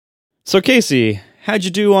So, Casey, how'd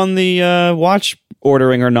you do on the watch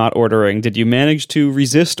ordering or not ordering? Did you manage to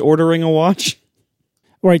resist ordering a watch?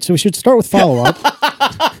 Right, so we should start with follow-up.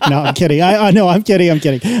 No, I'm kidding. No, I'm kidding.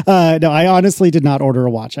 No, I honestly did not order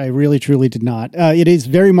a watch. I really, truly did not. It is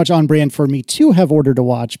very much on brand for me to have ordered a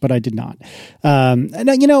watch, but I did not.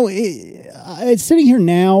 Sitting here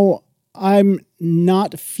now, I'm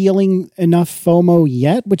not feeling enough FOMO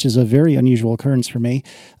yet, which is a very unusual occurrence for me.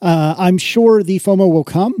 I'm sure the FOMO will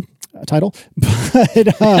come. Title,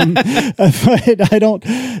 but I don't.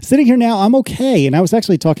 Sitting here now, I'm okay. And I was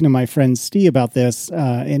actually talking to my friend Steve about this,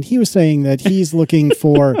 and he was saying that he's looking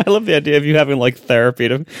for. I love the idea of you having like therapy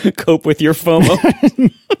to cope with your FOMO.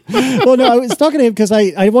 Well, no, I was talking to him because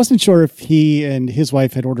I wasn't sure if he and his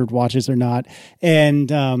wife had ordered watches or not, and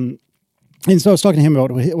so I was talking to him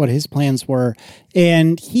about what his plans were,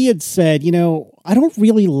 and he had said, I don't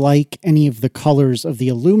really like any of the colors of the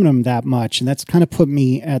aluminum that much, and that's kind of put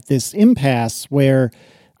me at this impasse where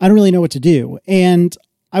I don't really know what to do. And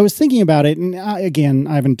I was thinking about it, and again,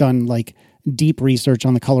 I haven't done like deep research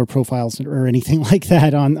on the color profiles or anything like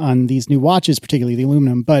that on these new watches, particularly the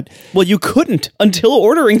aluminum. But well, you couldn't until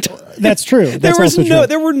ordering time. That's true. That's also true.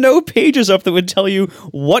 There were no pages up that would tell you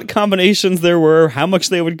what combinations there were, how much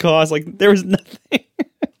they would cost. Like there was nothing.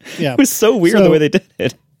 Yeah, it was so weird the way they did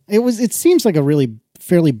it. It seems like a really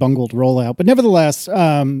fairly bungled rollout, but nevertheless,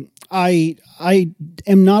 I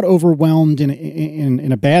am not overwhelmed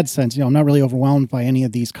in a bad sense. I'm not really overwhelmed by any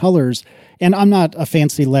of these colors. And I'm not a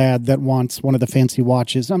fancy lad that wants one of the fancy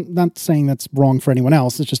watches. I'm not saying that's wrong for anyone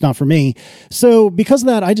else. It's just not for me. So because of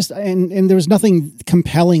that, and there was nothing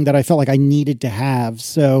compelling that I felt like I needed to have.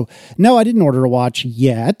 So no, I didn't order a watch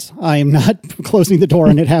yet. I am not closing the door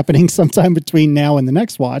on it happening sometime between now and the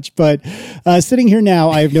next watch. But sitting here now,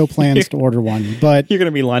 I have no plans to order one. But you're going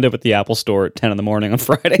to be lined up at the Apple store at 10 in the morning on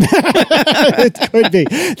Friday. It could be.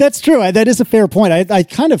 That's true. That is a fair point. I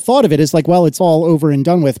kind of thought of it as like, well, it's all over and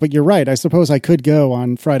done with. But you're right. I suppose I could go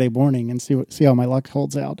on Friday morning and see how my luck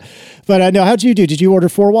holds out. But no, how'd you do? Did you order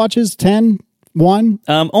 4 watches? 10? 1?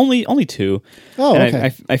 Only 2. Oh, and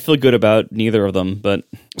okay. I feel good about neither of them. But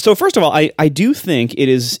so first of all, I do think it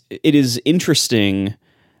is interesting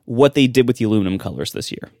what they did with the aluminum colors this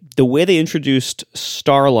year. The way they introduced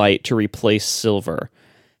Starlight to replace silver.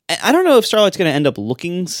 I don't know if Starlight's going to end up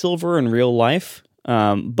looking silver in real life.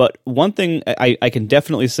 But one thing I can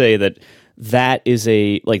definitely say that is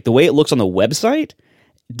the way it looks on the website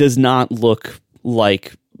does not look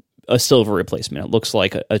like a silver replacement. It looks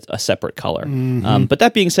like a separate color. Mm-hmm. But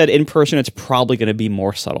that being said, in person, it's probably going to be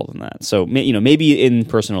more subtle than that. So, maybe in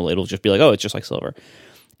person it'll just be like, oh, it's just like silver.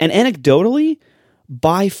 And anecdotally,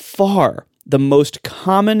 by far, the most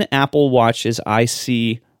common Apple Watches I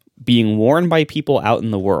see being worn by people out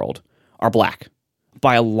in the world are black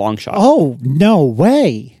by a long shot. Oh, no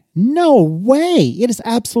way. No way. It is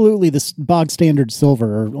absolutely the bog standard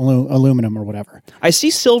silver or aluminum or whatever. I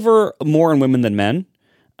see silver more in women than men,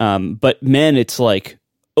 but men it's like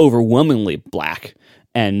overwhelmingly black,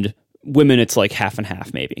 and women it's like half and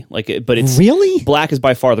half maybe. But it's really black is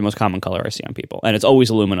by far the most common color I see on people, and it's always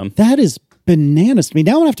aluminum. That is bananas to me.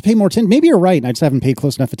 Now I'm gonna have to pay more attention. Maybe you're right, and I just haven't paid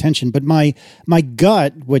close enough attention. But my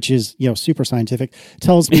gut, which is super scientific,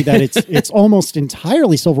 tells me that it's almost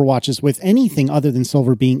entirely silver watches, with anything other than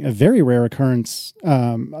silver being a very rare occurrence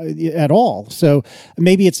at all. So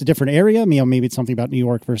maybe it's a different area. Maybe it's something about New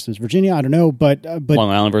York versus Virginia. I don't know. But Long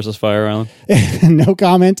Island versus Fire Island. No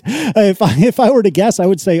comment. If I were to guess, I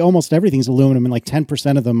would say almost everything's aluminum, and like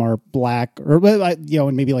 10% of them are black, or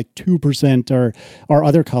and maybe like 2% are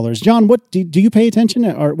other colors. John, what do you pay attention,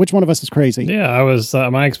 or which one of us is crazy? Yeah, I was.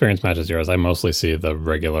 My experience matches yours. I mostly see the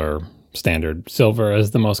regular standard silver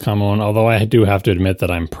as the most common one, although I do have to admit that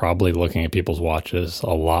I'm probably looking at people's watches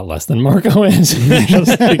a lot less than Marco is,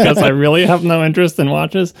 just because I really have no interest in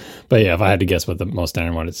watches. But yeah, if I had to guess what the most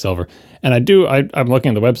standard one, it's silver. And I'm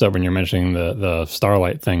looking at the website when you're mentioning the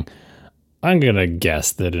Starlight thing. I'm going to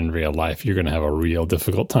guess that in real life, you're going to have a real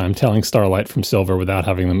difficult time telling Starlight from silver without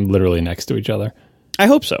having them literally next to each other. I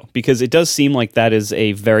hope so, because it does seem like that is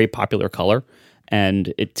a very popular color,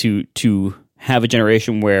 and to have a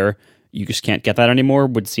generation where you just can't get that anymore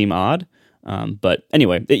would seem odd. But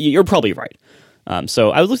anyway, you're probably right. So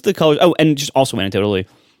I looked at the colors. Oh, and just also anecdotally,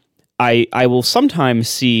 I will sometimes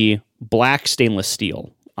see black stainless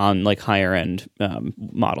steel on like higher end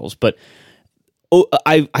models, but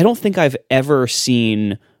I don't think I've ever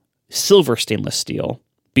seen silver stainless steel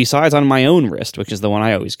besides on my own wrist, which is the one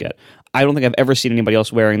I always get. I don't think I've ever seen anybody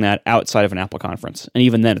else wearing that outside of an Apple conference. And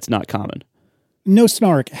even then, it's not common. no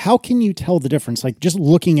snark, how can you tell the difference? Like just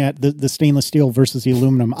looking at the stainless steel versus the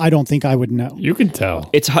aluminum, I don't think I would know. You can tell.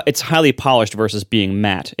 It's highly polished versus being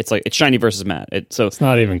matte. It's shiny versus matte. It's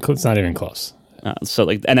not even close. So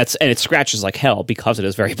like, and it scratches like hell because it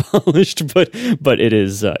is very polished, but it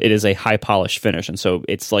is a high polished finish, and so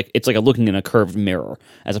it's like a looking in a curved mirror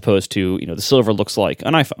as opposed to the silver looks like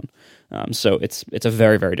an iPhone. So it's a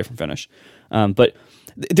very, very different finish. But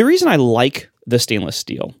the reason I like the stainless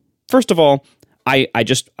steel, first of all, I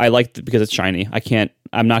like it because it's shiny.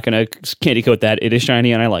 I'm not going to candy coat that. It is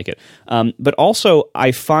shiny and I like it. But also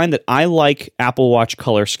I find that I like Apple Watch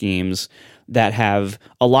color schemes that have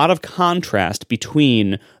a lot of contrast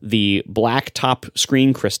between the black top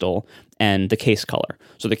screen crystal and the case color.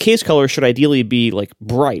 So the case color should ideally be like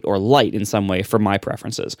bright or light in some way for my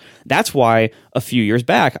preferences. That's why a few years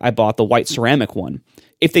back I bought the white ceramic one.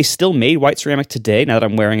 If they still made white ceramic today, now that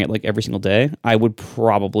I'm wearing it like every single day, I would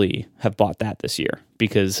probably have bought that this year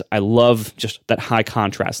because I love just that high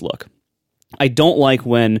contrast look. I don't like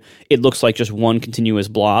when it looks like just one continuous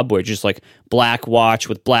blob where it's just like black watch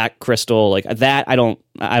with black crystal like that. I don't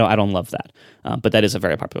love that. But that is a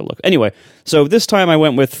very popular look. Anyway, so this time I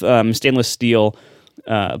went with stainless steel.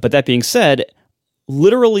 But that being said,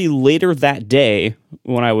 literally later that day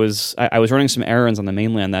when I was running some errands on the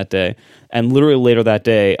mainland that day, and literally later that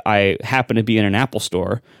day I happened to be in an Apple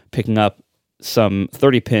store picking up some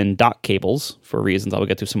 30-pin dock cables for reasons I will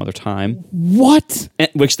get to some other time. What?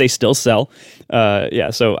 Which they still sell.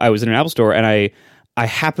 So I was in an Apple store, and I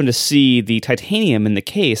happened to see the titanium in the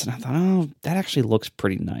case, and I thought, oh, that actually looks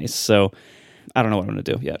pretty nice. So I don't know what I'm going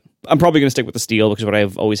to do yet. I'm probably going to stick with the steel, which is what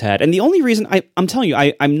I've always had. And the only reason, I'm telling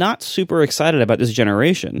you, I'm not super excited about this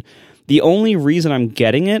generation. The only reason I'm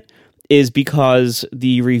getting it is because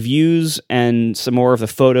the reviews and some more of the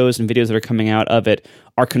photos and videos that are coming out of it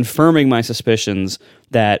are confirming my suspicions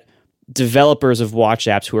that developers of watch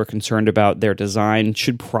apps who are concerned about their design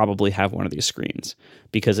should probably have one of these screens,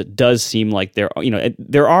 because it does seem like there's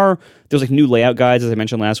like new layout guides, as I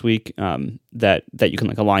mentioned last week, that you can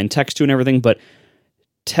like align text to and everything, but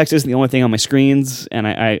text isn't the only thing on my screens, and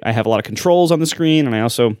I have a lot of controls on the screen, and I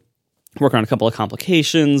also work on a couple of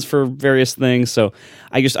complications for various things. So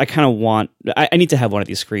I kind of want, I need to have one of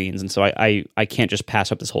these screens. And so I can't just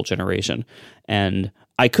pass up this whole generation. And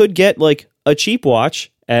I could get like a cheap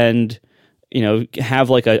watch and, have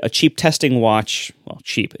like a cheap testing watch. Well,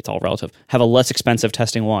 cheap, it's all relative. Have a less expensive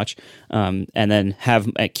testing watch. And then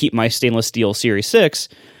keep my stainless steel Series 6.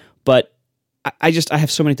 But I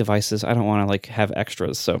have so many devices. I don't want to like have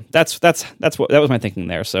extras. So that was my thinking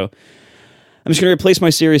there. So I'm just going to replace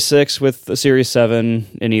my Series 6 with a Series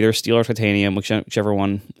 7 in either steel or titanium, whichever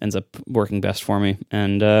one ends up working best for me.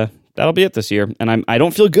 And that'll be it this year. And I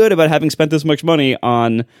don't feel good about having spent this much money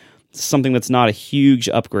on something that's not a huge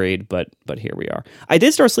upgrade, but here we are. I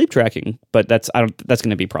did start sleep tracking, but that's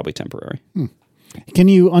going to be probably temporary. Can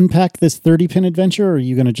you unpack this 30-pin adventure, or are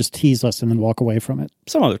you going to just tease us and then walk away from it?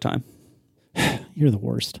 Some other time. You're the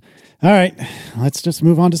worst. All right, let's just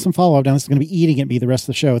move on to some follow-up. Now, this is going to be eating at me the rest of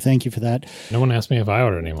the show. Thank you for that. No one asked me if I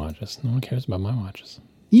ordered any watches. No one cares about my watches.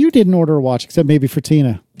 You didn't order a watch, except maybe for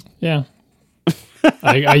Tina. Yeah.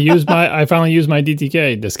 I finally used my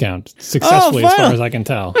DTK discount successfully, as far as I can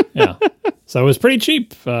tell. Yeah. So it was pretty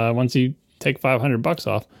cheap once you take $500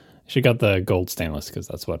 off. She got the gold stainless because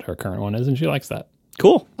that's what her current one is, and she likes that.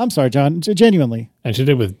 Cool. I'm sorry, John. Genuinely. And she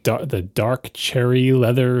did with the dark cherry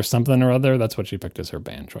leather or something or other. That's what she picked as her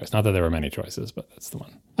band choice. Not that there were many choices, but that's the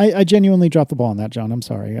one. I genuinely dropped the ball on that, John. I'm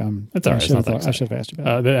sorry. That's all right. I should have asked you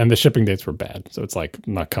about it. And the shipping dates were bad. So it's like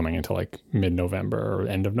not coming until like mid-November or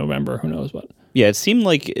end of November. Who knows what. Yeah, it seemed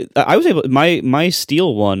like I was able. My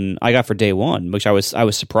steel one I got for day one, which I was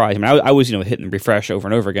surprised. I mean, I was hitting refresh over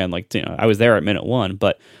and over again. Like I was there at minute one,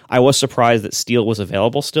 but I was surprised that steel was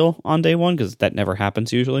available still on day one, because that never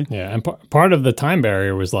happens usually. Yeah, and part of the time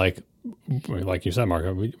barrier was like you said,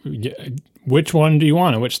 Marco, which one do you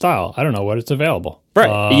want and which style? I don't know what it's available.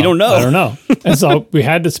 Right. You don't know. I don't know. And so we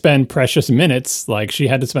had to spend precious minutes, like she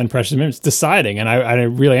had to spend precious minutes deciding. And I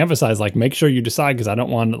really emphasize, like, make sure you decide, because I don't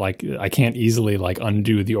want, like, I can't easily, like,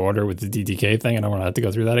 undo the order with the DTK thing. I don't want to have to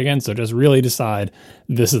go through that again. So just really decide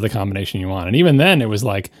this is the combination you want. And even then it was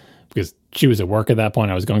like, because she was at work at that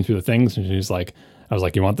point, I was going through the things, and she was like, I was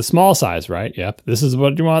like, you want the small size, right? Yep. This is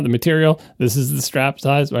what you want, the material. This is the strap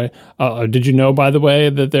size, right? Did you know, by the way,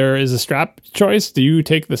 that there is a strap choice? Do you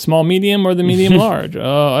take the small medium or the medium large?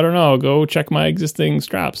 I don't know. Go check my existing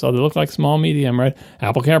straps. Oh, they look like small medium, right?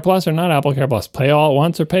 Apple Care Plus or not Apple Care Plus? Pay all at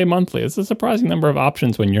once or pay monthly? It's a surprising number of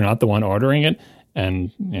options when you're not the one ordering it.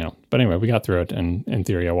 And, but anyway, we got through it. And in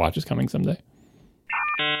theory, a watch is coming someday.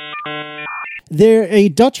 A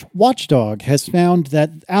Dutch watchdog has found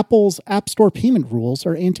that Apple's App Store payment rules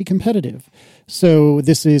are anti-competitive. So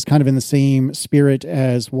this is kind of in the same spirit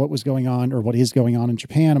as what was going on or what is going on in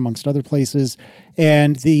Japan, amongst other places.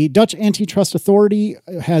 And the Dutch Antitrust Authority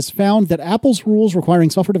has found that Apple's rules requiring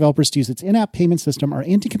software developers to use its in-app payment system are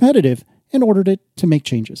anti-competitive and ordered it to make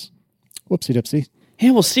changes. Whoopsie dipsy.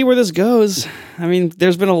 Yeah, we'll see where this goes. I mean,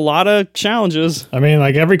 there's been a lot of challenges. I mean,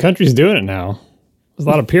 like every country's doing it now. There's a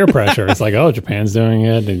lot of peer pressure. It's like, oh, Japan's doing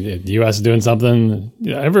it, and the U.S. is doing something.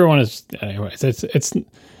 Everyone is. Anyways, it's.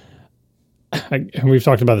 We've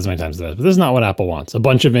talked about this many times today, but this is not what Apple wants. A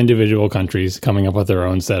bunch of individual countries coming up with their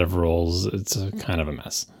own set of rules. It's kind of a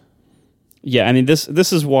mess. Yeah, I mean, this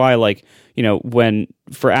is why, like, when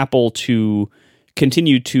for Apple to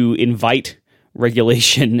continue to invite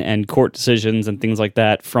regulation and court decisions and things like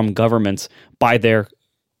that from governments by their,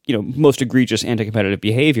 most egregious anti-competitive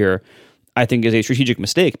behavior, I think is a strategic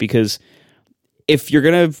mistake, because if you're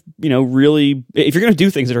going to, if you're going to do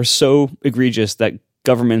things that are so egregious that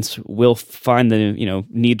governments will find the,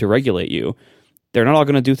 need to regulate you, they're not all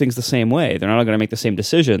going to do things the same way. They're not all going to make the same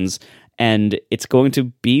decisions. And it's going to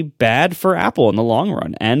be bad for Apple in the long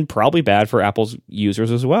run, and probably bad for Apple's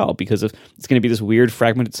users as well, because it's going to be this weird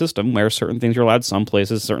fragmented system where certain things are allowed some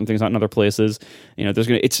places, certain things not in other places.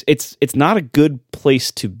 It's not a good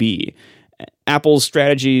place to be. Apple's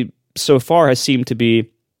strategy so far has seemed to be,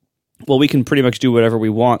 well, we can pretty much do whatever we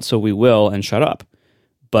want, so we will, and shut up.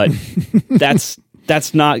 But that's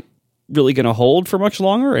not really going to hold for much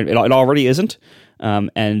longer. It already isn't.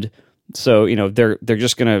 And so, they're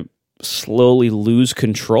just going to slowly lose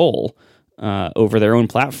control over their own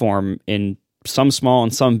platform in some small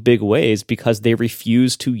and some big ways, because they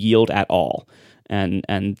refuse to yield at all.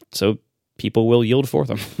 And so people will yield for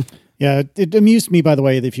them. Yeah, it amused me, by the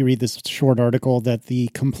way, that if you read this short article, that the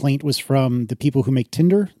complaint was from the people who make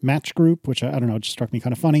Tinder, Match Group, which I don't know, it just struck me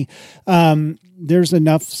kind of funny. There's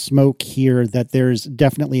enough smoke here that there's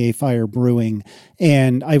definitely a fire brewing,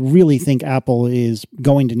 and I really think Apple is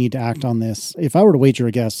going to need to act on this. If I were to wager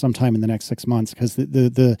a guess, sometime in the next 6 months, because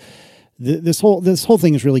this whole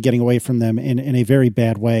thing is really getting away from them in a very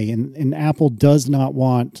bad way, and Apple does not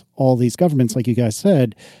want all these governments, like you guys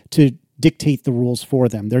said, to dictate the rules for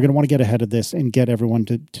them. They're going to want to get ahead of this and get everyone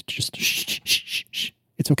to just shh.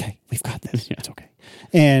 It's okay. We've got this. Yeah. It's okay.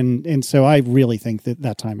 And so I really think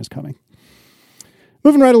that time is coming.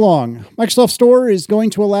 Moving right along, Microsoft Store is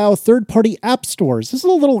going to allow third-party app stores. This is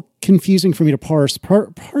a little confusing for me to parse,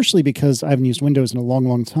 partially because I haven't used Windows in a long,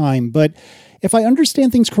 long time. But if I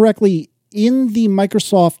understand things correctly, in the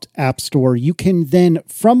Microsoft App Store, you can then,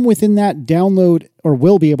 from within that, download, or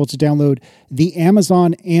will be able to download, the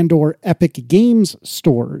Amazon and/or Epic Games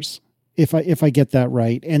stores, if I get that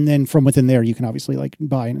right. And then from within there, you can obviously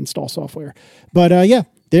buy and install software. But yeah,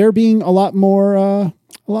 they're being a lot more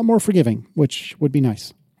forgiving, which would be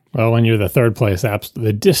nice. Well, when you're the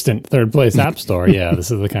distant third place app store, yeah,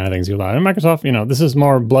 this is the kind of things you allow. And Microsoft, this is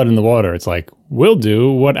more blood in the water. It's like, we'll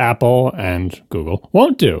do what Apple and Google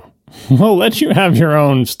won't do. We'll let you have your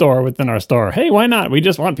own store within our store. Hey, why not? We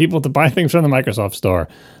just want people to buy things from the Microsoft Store.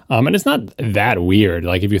 And it's not that weird.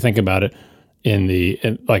 Like, if you think about it, in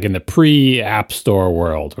the pre-App Store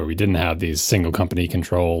world, where we didn't have these single company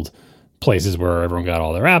controlled places where everyone got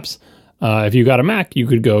all their apps, if you got a Mac, you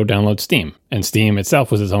could go download Steam. And Steam itself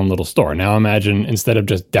was its own little store. Now imagine, instead of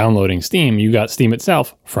just downloading Steam, you got Steam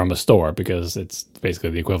itself from a store, because it's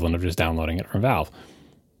basically the equivalent of just downloading it from Valve.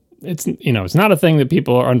 It's not a thing that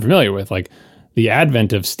people are unfamiliar with. Like, the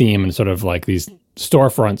advent of Steam and sort of like these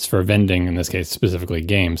storefronts for vending, in this case specifically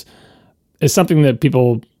games, is something that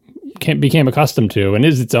people became accustomed to, and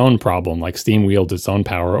is its own problem. Like, Steam wields its own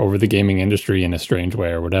power over the gaming industry in a strange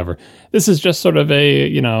way or whatever. This is just sort of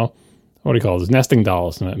a, what do you call this? Nesting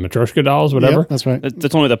dolls, Matryoshka dolls, whatever. Yep, that's right.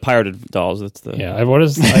 That's only the pirated dolls. That's the What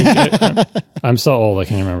is? I'm so old. I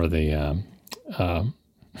can't remember the.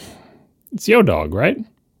 It's Yo Dog, right?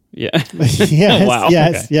 Yeah. Yes. Wow.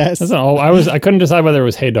 Yes. Okay. Yes. That's not old. I couldn't decide whether it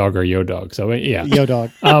was Hey Dog or Yo Dog. So yeah. Yo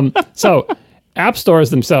Dog. So app stores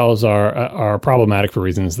themselves are problematic for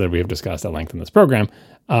reasons that we have discussed at length in this program.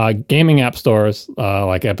 Gaming app stores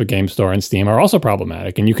like Epic Games Store and Steam are also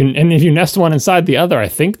problematic, and if you nest one inside the other, I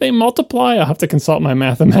think they multiply. I'll have to consult my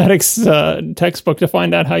mathematics textbook to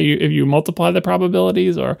find out if you multiply the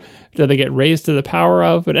probabilities, or do they get raised to the power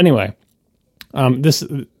of. But anyway,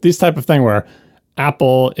 this type of thing where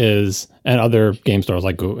Apple is, and other game stores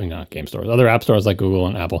like Google, not game stores, other app stores like Google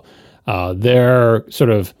and Apple, they're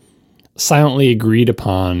sort of silently agreed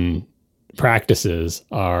upon practices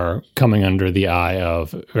are coming under the eye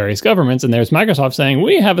of various governments. And there's Microsoft saying,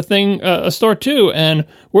 we have a store too, and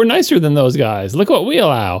we're nicer than those guys. Look what we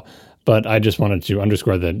allow. But I just wanted to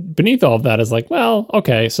underscore that beneath all of that is like, well,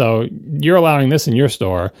 okay, so you're allowing this in your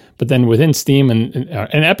store, but then within Steam and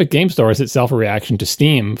Epic Game Store is itself a reaction to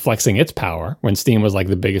Steam flexing its power when Steam was like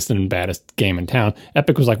the biggest and baddest game in town.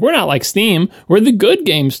 Epic was like, we're not like Steam, we're the good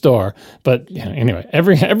game store. But anyway,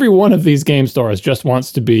 every one of these game stores just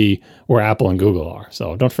wants to be where Apple and Google are.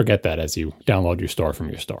 So don't forget that as you download your store from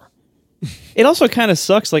your store. It also kind of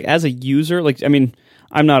sucks, like, as a user, like, I mean,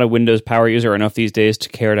 I'm not a Windows power user enough these days to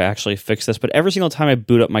care to actually fix this, but every single time I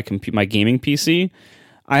boot up my gaming PC,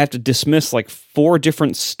 I have to dismiss like 4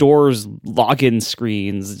 different stores' login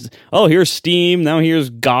screens. Oh, here's Steam, now here's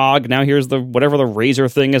GOG, now here's the whatever the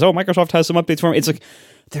Razer thing is. Oh, Microsoft has some updates for me. It's like,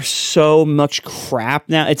 there's so much crap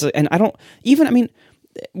now. It's and I don't even, I mean,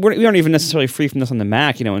 we aren't even necessarily free from this on the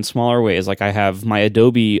Mac, you know, in smaller ways. Like I have my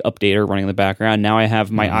Adobe updater running in the background. Now I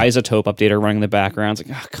have my Isotope updater running in the background. It's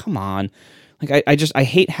like, oh, come on. Like I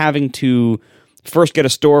hate having to first get a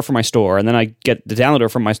store for my store, and then I get the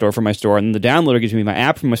downloader from my store, and then the downloader gives me my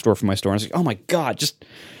app from my store, and it's like, oh my God, just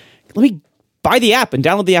let me buy the app and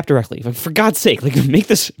download the app directly. Like, for God's sake, like make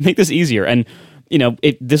this easier. And you know,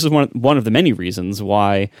 this is one of the many reasons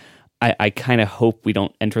why I kind of hope we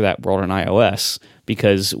don't enter that world on iOS,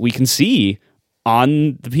 because we can see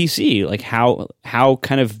on the PC like how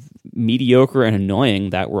kind of mediocre and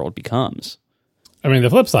annoying that world becomes. I mean,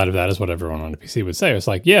 the flip side of that is what everyone on the PC would say. It's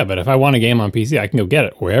like, yeah, but if I want a game on PC, I can go get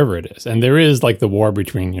it wherever it is. And there is like the war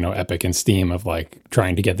between, you know, Epic and Steam of like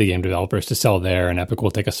trying to get the game developers to sell there, and Epic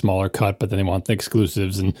will take a smaller cut, but then they want the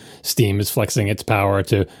exclusives, and Steam is flexing its power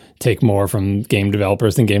to take more from game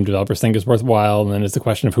developers than game developers think is worthwhile. And then it's the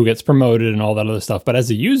question of who gets promoted and all that other stuff. But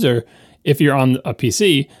as a user, if you're on a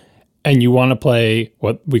PC and you want to play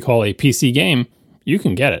what we call a PC game, you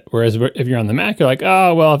can get it. Whereas if you're on the Mac, you're like,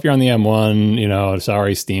 oh, well, if you're on the M1, you know,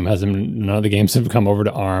 sorry, Steam hasn't, none of the games have come over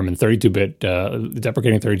to ARM, and 32-bit,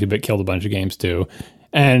 deprecating 32-bit killed a bunch of games too.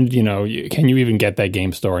 And, you know, can you even get that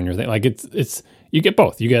game store in your thing? Like, it's you get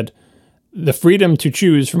both. You get the freedom to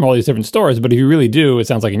choose from all these different stores, but if you really do, it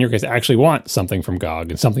sounds like in your case, actually want something from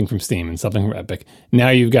GOG and something from Steam and something from Epic, now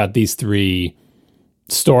you've got these 3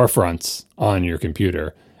 storefronts on your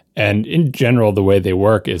computer. And in general, the way they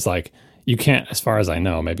work is like, you can't, as far as I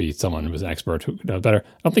know, maybe someone who's an expert who knows better,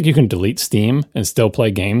 I don't think you can delete Steam and still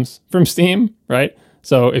play games from Steam, right?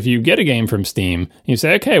 So if you get a game from Steam, and you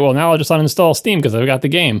say, okay, well, now I'll just uninstall Steam because I've got the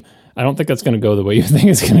game, I don't think that's going to go the way you think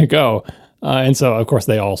it's going to go. And so, of course,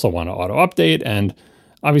 they also want to auto-update, and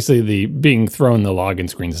obviously the being thrown the login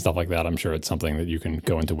screens and stuff like that, I'm sure it's something that you can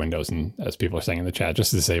go into Windows and, as people are saying in the chat,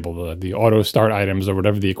 just disable the auto-start items or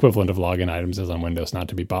whatever the equivalent of login items is on Windows, not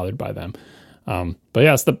to be bothered by them. But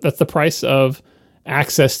yeah, that's the price of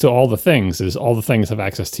access to all the things, is all the things have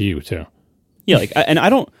access to you too. Yeah, like, and I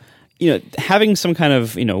don't, you know, having some kind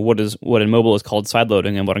of, you know, what in mobile is called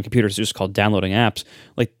sideloading and what on computers is just called downloading apps,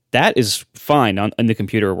 like that is fine in the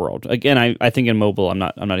computer world. Again, I think in mobile I'm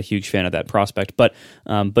not a huge fan of that prospect, but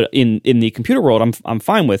in the computer world I'm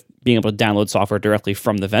fine with being able to download software directly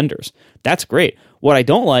from the vendors. That's great. What I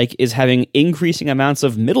don't like is having increasing amounts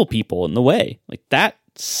of middle people in the way. Like, that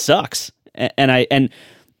sucks. And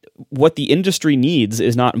what the industry needs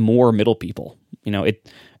is not more middle people. You know,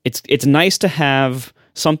 it's nice to have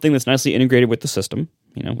something that's nicely integrated with the system.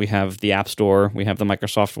 You know, we have the App Store, we have the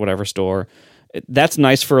Microsoft whatever store. That's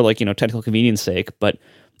nice for, like, you know, technical convenience sake, but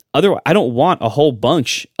otherwise, I don't want a whole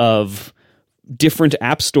bunch of different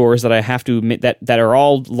app stores that I have to admit that are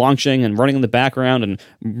all launching and running in the background and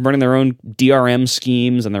running their own DRM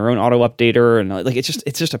schemes and their own auto updater, and like it's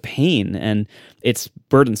just a pain and it's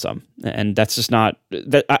burdensome, and that's just not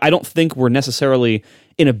that. I don't think we're necessarily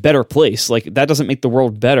in a better place. Like, that doesn't make the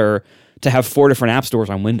world better to have 4 different app stores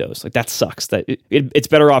on Windows. Like, that sucks. That it's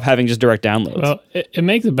better off having just direct downloads. Well, it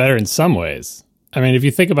makes it better in some ways. I mean, if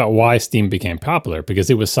you think about why Steam became popular, because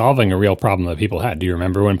it was solving a real problem that people had. Do you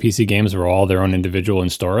remember when PC games were all their own individual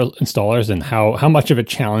installers, and how much of a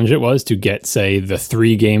challenge it was to get, say, the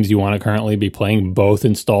 3 games you want to currently be playing both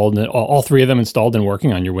installed, all 3 of them installed and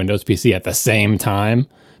working on your Windows PC at the same time?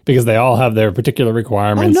 Because they all have their particular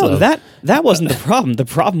requirements. Oh, no, that wasn't the problem. The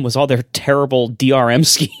problem was all their terrible DRM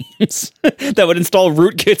schemes that would install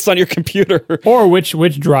rootkits on your computer. Or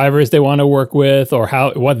which drivers they want to work with, or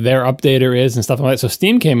what their updater is and stuff like that. So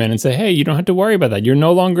Steam came in and said, hey, you don't have to worry about that. You're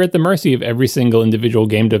no longer at the mercy of every single individual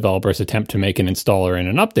game developer's attempt to make an installer and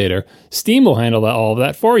an updater. Steam will handle all of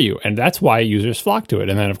that for you. And that's why users flock to it.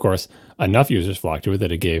 And then, of course, enough users flocked to it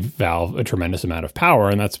that it gave Valve a tremendous amount of power.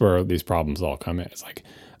 And that's where these problems all come in. It's like,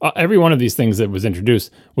 every one of these things that was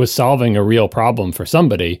introduced was solving a real problem for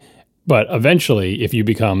somebody, but eventually, if you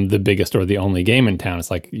become the biggest or the only game in town, it's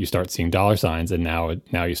like you start seeing dollar signs, and now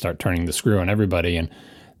you start turning the screw on everybody, and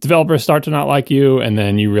developers start to not like you, and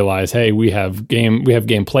then you realize, hey, we have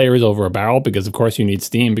game players over a barrel, because of course you need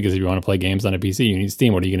Steam, because if you want to play games on a PC, you need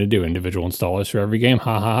Steam. What are you going to do? Individual installers for every game?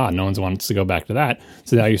 Ha ha ha. No one wants to go back to that.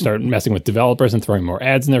 So now you start messing with developers and throwing more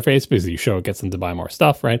ads in their face because you show it gets them to buy more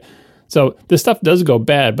stuff, right? So this stuff does go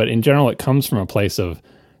bad, but in general, it comes from a place of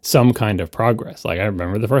some kind of progress. Like I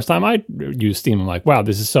remember the first time I used Steam, I'm like, wow,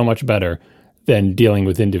 this is so much better than dealing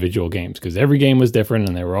with individual games, because every game was different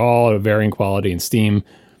and they were all of varying quality, and Steam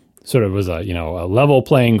sort of was a level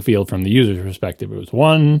playing field from the user's perspective. It was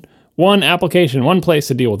one application, one place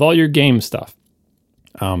to deal with all your game stuff.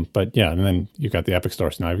 But yeah, and then you've got the Epic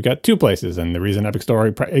Store. So now you've got two places, and the reason Epic Store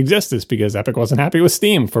exists is because Epic wasn't happy with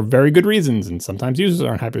Steam for very good reasons, and sometimes users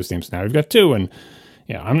aren't happy with Steam. So now you've got two, and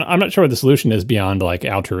yeah, I'm not sure what the solution is beyond like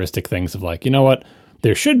altruistic things of like, you know what?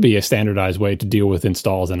 There should be a standardized way to deal with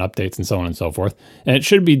installs and updates and so on and so forth. And it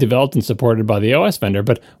should be developed and supported by the OS vendor.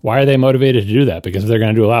 But why are they motivated to do that? Because if they're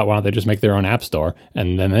going to do a lot, why don't they just make their own app store?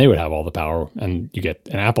 And then they would have all the power, and you get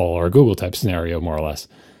an Apple or a Google type scenario, more or less.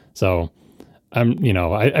 So, I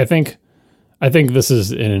think this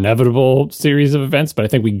is an inevitable series of events, but I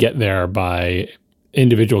think we get there by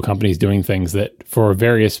individual companies doing things that for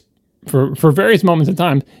various moments in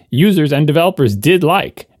time, users and developers did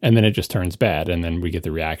like, and then it just turns bad, and then we get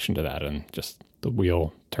the reaction to that, and just the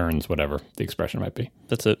wheel turns, whatever the expression might be.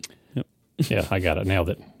 That's it. Yep. Yeah, I got it. Nailed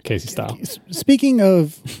it. Casey style. Speaking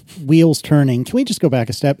of wheels turning, can we just go back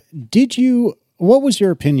a step? What was your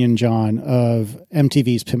opinion, John, of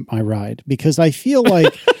MTV's Pimp My Ride? Because I feel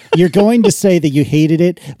like you're going to say that you hated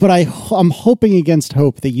it, but I'm hoping against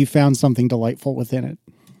hope that you found something delightful within it.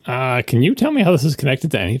 Can you tell me how this is connected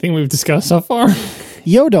to anything we've discussed so far?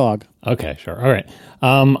 Yo Dog. Okay, sure. All right.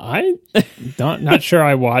 Not sure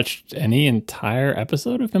I watched any entire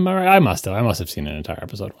episode of Pimp My Ride. I must have seen an entire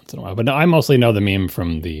episode once in a while. But no, I mostly know the meme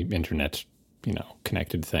from the internet,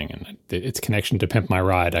 connected thing, and its connection to Pimp My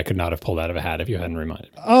Ride I could not have pulled out of a hat if you hadn't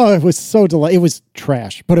reminded me. Oh, it was so delightful. It was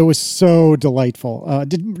trash, but it was so delightful.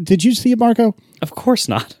 Did you see it, Marco? Of course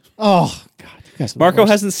not. Oh, God. Marco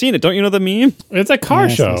hasn't seen it. Don't you know the meme? It's a car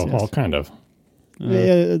show. Yes. Well, kind of.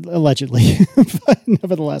 Allegedly, but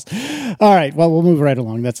nevertheless. All right. Well, we'll move right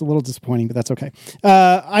along. That's a little disappointing, but that's okay.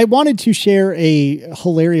 I wanted to share a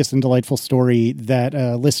hilarious and delightful story that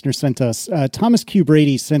a listener sent us. Thomas Q.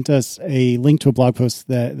 Brady sent us a link to a blog post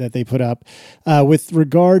that they put up with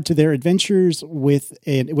regard to their adventures with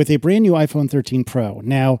a brand new iPhone 13 Pro.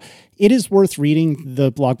 Now, it is worth reading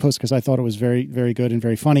the blog post because I thought it was very, very good and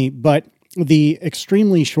very funny, but the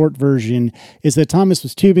extremely short version is that Thomas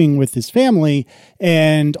was tubing with his family,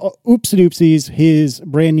 and oopsie-doopsies, his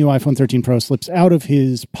brand new iPhone 13 Pro slips out of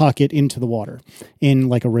his pocket into the water in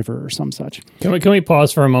like a river or some such. Can we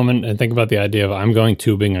pause for a moment and think about the idea of I'm going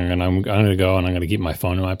tubing, and I'm going to go and I'm going to keep my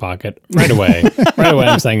phone in my pocket right away. Right away,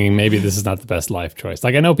 I'm saying maybe this is not the best life choice.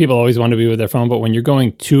 Like I know people always want to be with their phone, but when you're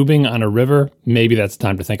going tubing on a river, maybe that's the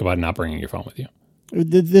time to think about not bringing your phone with you.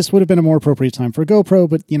 This would have been a more appropriate time for a GoPro,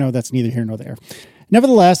 but, that's neither here nor there.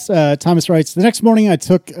 Nevertheless, Thomas writes, the next morning I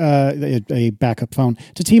took a backup phone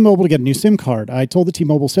to T-Mobile to get a new SIM card. I told the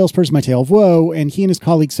T-Mobile salesperson my tale of woe, and he and his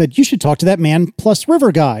colleagues said, you should talk to that Man Plus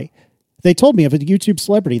River guy. They told me of a YouTube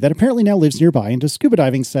celebrity that apparently now lives nearby and does scuba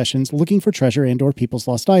diving sessions looking for treasure and or people's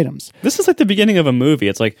lost items. This is like the beginning of a movie.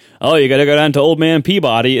 It's like, oh, you got to go down to Old Man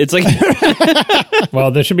Peabody. It's like...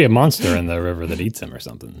 Well, there should be a monster in the river that eats him or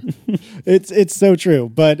something. It's so true.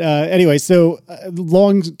 But anyway, so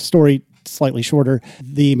long story, slightly shorter.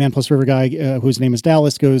 The Man Plus River guy, whose name is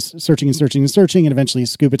Dallas, goes searching and searching and searching, and eventually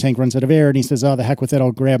his scuba tank runs out of air, and he says, oh, the heck with it,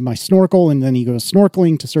 I'll grab my snorkel, and then he goes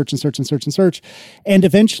snorkeling to search and search and search and search, and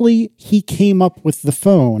eventually he came up with the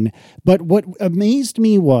phone. But what amazed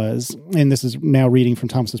me was, and this is now reading from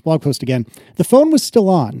Thomas's blog post again, the phone was still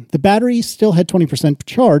on. The battery still had 20%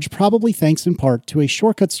 charge, probably thanks in part to a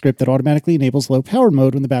shortcut script that automatically enables low power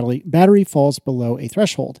mode when the battery falls below a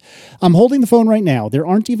threshold. I'm holding the phone right now. There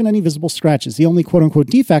aren't even any visible scratches. The only quote-unquote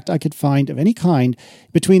defect I could find of any kind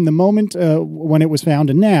between the moment when it was found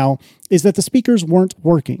and now is that the speakers weren't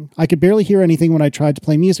working. I could barely hear anything when I tried to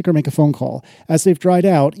play music or make a phone call. As they've dried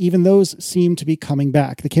out, even those seem to be coming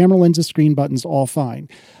back. The camera lenses, screen buttons, all fine.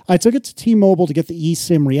 I took it to T-Mobile to get the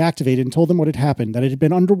eSIM reactivated and told them what had happened, that it had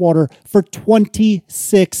been underwater for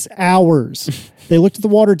 26 hours. They looked at the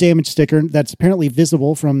water damage sticker that's apparently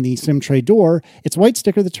visible from the SIM tray door. It's a white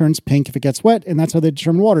sticker that turns pink if it gets wet, and that's how they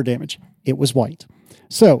determine water damage. It was white.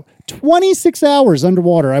 So 26 hours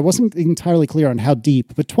underwater. I wasn't entirely clear on how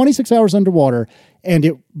deep, but 26 hours underwater, and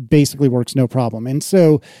it basically works no problem. And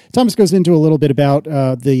so Thomas goes into a little bit about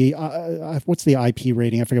what's the IP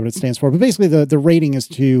rating? I forget what it stands for, but basically the rating is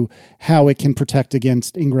to how it can protect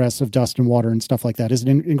against ingress of dust and water and stuff like that. Is it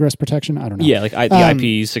ingress protection? I don't know. Yeah, like the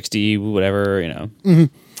IP60, whatever, Mm-hmm.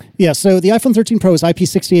 Yeah, so the iPhone 13 Pro is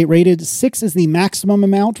IP68 rated. 6 is the maximum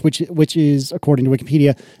amount, which is, according to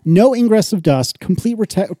Wikipedia, no ingress of dust, complete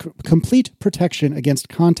protection against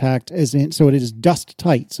contact, so it is dust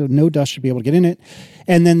tight, so no dust should be able to get in it.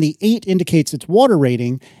 And then the 8 indicates its water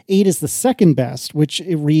rating. 8 is the second best, which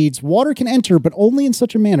it reads, water can enter, but only in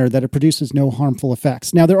such a manner that it produces no harmful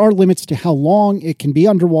effects. Now, there are limits to how long it can be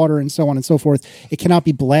underwater and so on and so forth. It cannot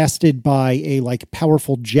be blasted by a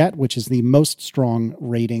powerful jet, which is the most strong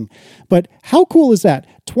rating. But how cool is that?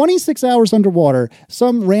 26 hours underwater,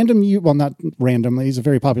 some random, not random, he's a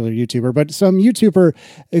very popular YouTuber, but some YouTuber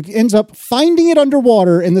ends up finding it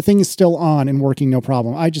underwater and the thing is still on and working no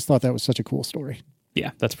problem. I just thought that was such a cool story.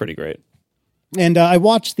 Yeah, that's pretty great. And I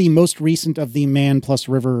watched the most recent of the Man plus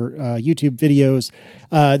River YouTube videos.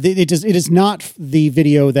 It is not the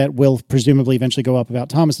video that will presumably eventually go up about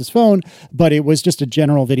Thomas's phone, but it was just a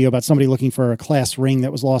general video about somebody looking for a class ring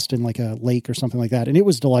that was lost in a lake or something like that. And it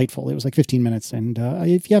was delightful. It was 15 minutes. And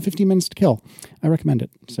if you have 15 minutes to kill, I recommend it.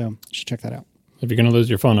 So you should check that out. If you're going to lose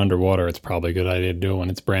your phone underwater, it's probably a good idea to do it when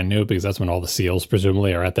it's brand new, because that's when all the seals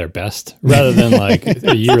presumably are at their best, rather than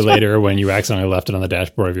a year later when you accidentally left it on the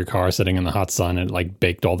dashboard of your car sitting in the hot sun and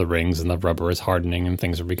baked all the rings and the rubber is hardening and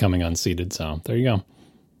things are becoming unseated. So there you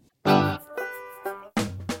go.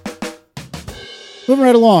 Moving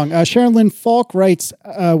right along, Sharon Lynn Falk writes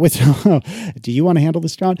do you want to handle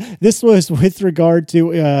this, John? This was with regard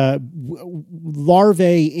to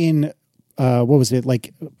larvae in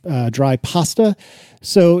dry pasta.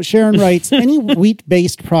 So Sharon writes, any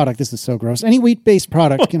wheat-based product, this is so gross, any wheat-based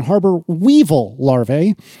product can harbor weevil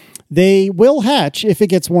larvae. They will hatch if it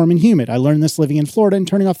gets warm and humid. I learned this living in Florida and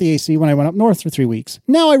turning off the AC when I went up north for 3 weeks.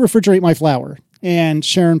 Now I refrigerate my flour. And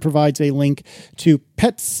Sharon provides a link to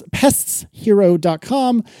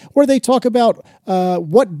pestshero.com where they talk about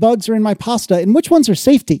what bugs are in my pasta and which ones are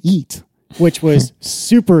safe to eat, which was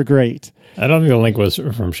super great. I don't think the link was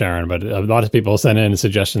from Sharon, but a lot of people sent in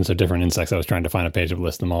suggestions of different insects. I was trying to find a page to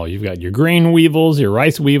list them all. You've got your grain weevils, your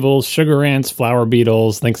rice weevils, sugar ants, flower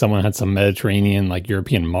beetles. I think someone had some Mediterranean,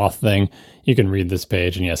 European moth thing. You can read this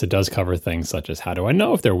page, and yes, it does cover things such as, how do I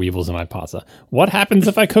know if there are weevils in my pasta? What happens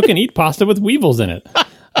if I cook and eat pasta with weevils in it?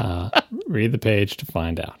 Read the page to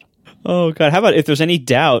find out. Oh, God. How about if there's any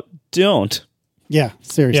doubt, don't. Yeah,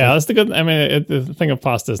 seriously. Yeah, that's the good. The thing of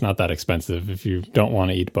pasta is not that expensive. If you don't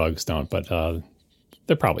want to eat bugs, don't. But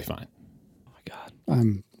they're probably fine. Oh my God,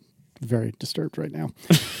 I'm very disturbed right now.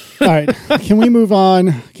 All right, can we move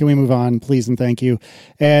on? Please and thank you.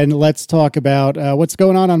 And let's talk about what's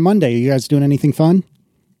going on Monday. Are you guys doing anything fun?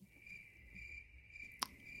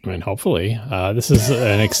 Hopefully, this is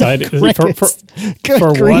an exciting for once.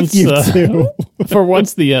 For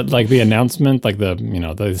once, the announcement,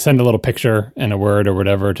 they send a little picture and a word or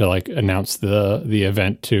whatever to announce the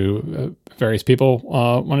event to various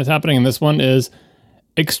people when it's happening. And this one is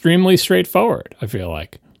extremely straightforward. I feel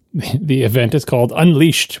like the event is called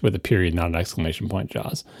Unleashed with a period, not an exclamation point.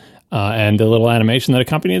 Jaws, and the little animation that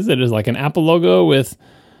accompanies it is an Apple logo with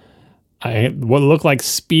what look like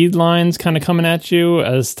speed lines kind of coming at you.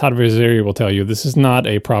 As Todd Vaziri will tell you, this is not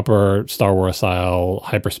a proper Star Wars style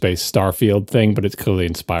hyperspace starfield thing, but it's clearly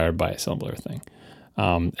inspired by a similar thing.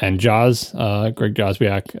 And Jaws, Greg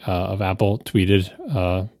Joswiak of Apple, tweeted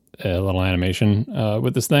a little animation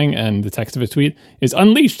with this thing, and the text of his tweet is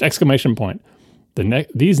 "Unleashed!" exclamation point.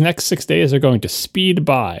 These next 6 days are going to speed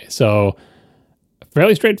by. So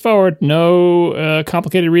fairly straightforward, no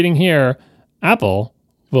complicated reading here. Apple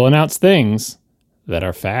will announce things that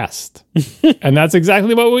are fast. And that's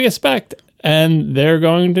exactly what we expect. And they're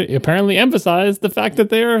going to apparently emphasize the fact that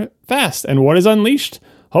they're fast. And what is unleashed?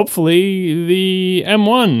 Hopefully the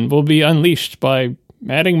M1 will be unleashed by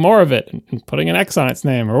adding more of it and putting an X on its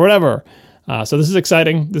name or whatever. So this is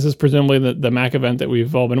exciting. This is presumably the Mac event that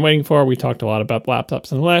we've all been waiting for. We talked a lot about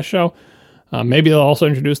laptops in the last show. Maybe they'll also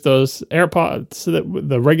introduce those AirPods,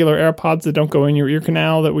 the regular AirPods that don't go in your ear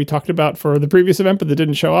canal that we talked about for the previous event, but that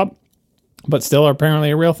didn't show up, but still are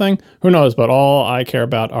apparently a real thing. Who knows? But all I care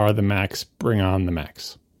about are the Macs. Bring on the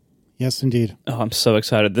Macs. Yes, indeed. Oh, I'm so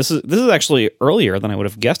excited. This is actually earlier than I would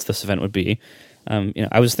have guessed this event would be.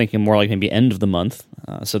 I was thinking more like maybe end of the month.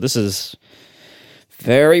 So this is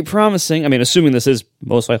very promising. Assuming this is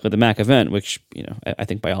most likely the Mac event, which, I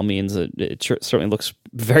think by all means, it certainly looks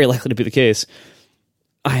very likely to be the case.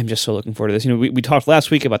 I am just so looking forward to this. We talked last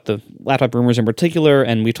week about the laptop rumors in particular,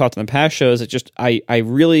 and we talked in the past shows. I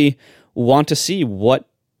really want to see what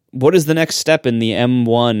is the next step in the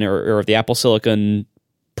M1 or the Apple Silicon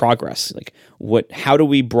progress. Like, how do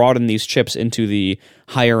we broaden these chips into the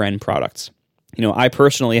higher end products? I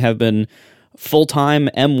personally have been full-time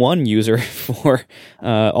M1 user for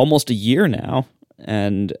almost a year now,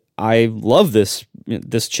 and I love this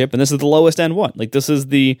chip, and this is the lowest end one. Like, this is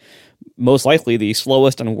the most likely the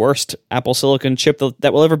slowest and worst Apple Silicon chip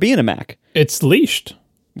that will ever be in a Mac. It's leashed.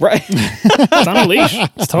 Right. It's on a leash.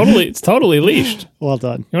 It's totally leashed. Well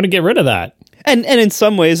done. You want to get rid of that. And in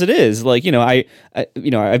some ways it is. Like,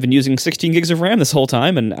 I've been using 16 gigs of RAM this whole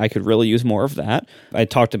time, and I could really use more of that. I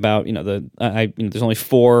talked about, there's only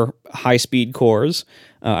 4 high-speed cores.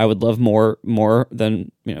 I would love more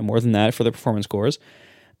than that for the performance cores.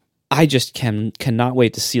 I just cannot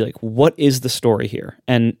wait to see, like, what is the story here?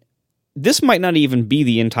 And this might not even be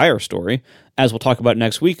the entire story, as we'll talk about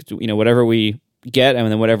next week. Whatever we get,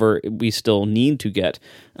 and then whatever we still need to get.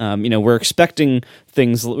 We're expecting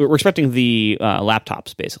things. We're expecting the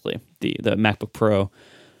laptops, basically, the MacBook Pro.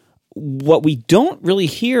 What we don't really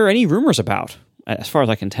hear any rumors about, as far as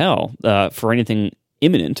I can tell, for anything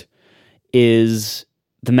imminent, is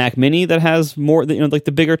the Mac Mini that has more, like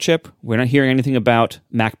the bigger chip. We're not hearing anything about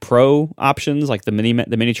Mac Pro options, like the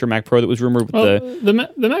miniature Mac Pro that was rumored with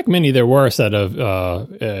the Mac Mini. There were a set of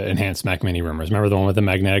enhanced Mac Mini rumors. Remember the one with the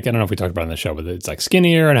magnetic? I don't know if we talked about it on the show, but it's like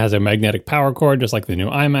skinnier and it has a magnetic power cord, just like the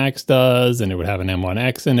new iMacs does, and it would have an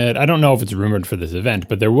M1X in it. I don't know if it's rumored for this event,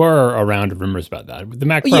 but there were a round of rumors about that. With the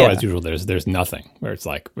Mac Pro, as usual, there's nothing where it's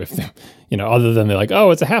like, if other than they're like,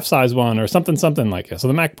 oh, it's a half size one or something like that. So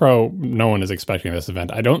the Mac Pro, no one is expecting this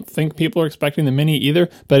event. I don't think people are expecting the Mini either,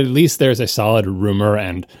 but at least there's a solid rumor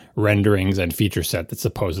and renderings and feature set that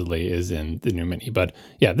supposedly is in the new Mini. But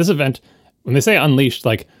yeah, this event, when they say unleashed,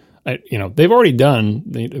 like, they've already done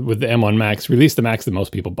with the M1 Max, released the Macs that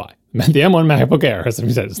most people buy. The M1 MacBook Air, as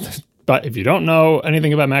we said. But if you don't know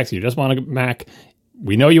anything about Macs, you just want a Mac.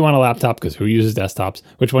 We know you want a laptop because who uses desktops?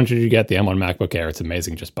 Which one should you get? The M1 MacBook Air. It's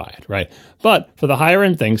amazing. Just buy it, right? But for the higher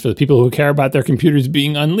end things, for the people who care about their computers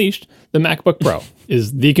being unleashed, the MacBook Pro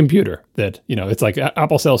is the computer that, it's like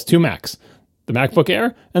Apple sells 2 Macs, the MacBook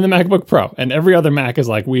Air and the MacBook Pro. And every other Mac is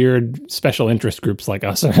like weird special interest groups like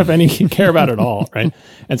us or have any care about it all, right?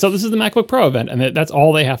 And so this is the MacBook Pro event. And that's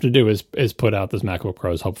all they have to do is put out this MacBook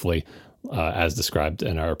Pros, hopefully, as described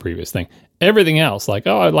in our previous thing. Everything else, like,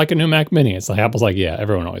 oh, I'd like a new Mac Mini. It's like Apple's like, yeah,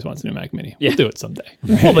 everyone always wants a new Mac Mini. We'll do it someday.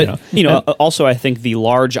 Well, but also I think the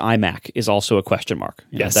large iMac is also a question mark.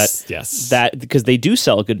 Yes. That because they do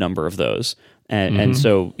sell a good number of those, and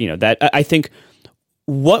so that I think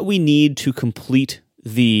what we need to complete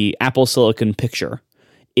the Apple Silicon picture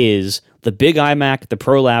is the big iMac, the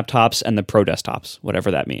Pro laptops, and the Pro desktops, whatever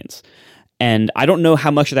that means. And I don't know how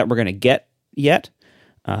much of that we're going to get yet.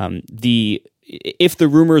 If the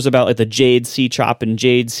rumors about like the Jade C-Chop and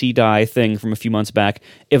Jade C-Die thing from a few months back,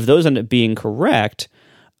 if those end up being correct,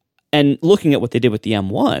 and looking at what they did with the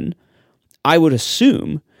M1, I would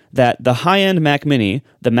assume that the high-end Mac Mini,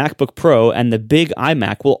 the MacBook Pro, and the big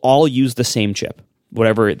iMac will all use the same chip.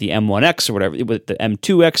 Whatever the M1X or whatever, the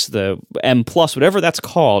M2X, the M Plus, whatever that's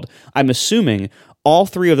called, I'm assuming all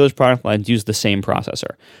 3 of those product lines use the same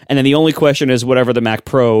processor. And then the only question is whatever the Mac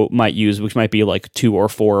Pro might use, which might be like 2 or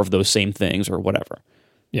 4 of those same things or whatever.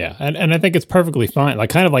 Yeah, and I think it's perfectly fine.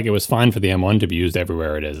 Like, kind of like it was fine for the M1 to be used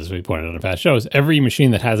everywhere it is, as we pointed out in past shows. Every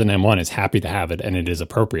machine that has an M1 is happy to have it, and it is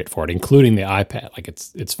appropriate for it, including the iPad. Like,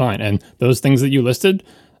 it's fine. And those things that you listed,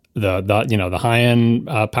 the high-end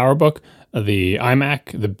PowerBook, the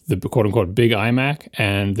iMac, the quote-unquote big iMac,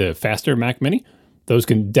 and the faster Mac Mini, those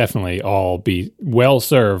can definitely all be well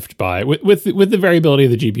served by with the variability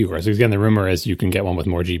of the GPU cores. Because again, the rumor is you can get one with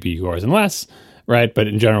more GPU cores and less, right? But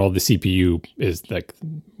in general, the CPU is like,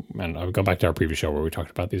 and I'll go back to our previous show where we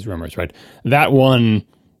talked about these rumors, right? That one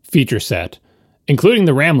feature set, including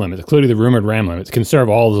the RAM limits, including the rumored RAM limits, can serve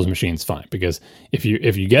all of those machines fine. Because if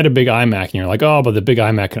you get a big iMac and you're like, oh, but the big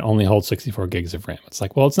iMac can only hold 64 gigs of RAM. It's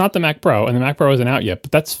like, well, it's not the Mac Pro, and the Mac Pro isn't out yet,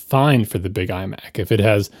 but that's fine for the big iMac. If it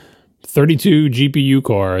has 32 GPU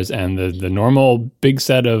cores and the normal big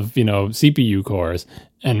set of, CPU cores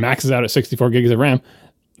and maxes out at 64 gigs of RAM,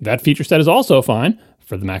 that feature set is also fine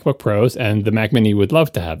for the MacBook Pros, and the Mac Mini would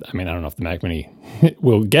love to have. I mean, I don't know if the Mac Mini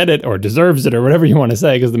will get it or deserves it or whatever you want to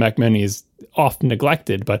say, because the Mac Mini is often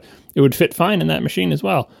neglected, but it would fit fine in that machine as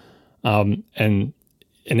well. And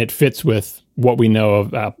it fits with what we know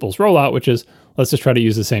of Apple's rollout, which is, let's just try to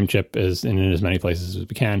use the same chip in as many places as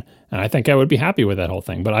we can. And I think I would be happy with that whole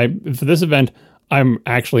thing. But for this event, I'm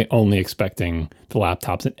actually only expecting the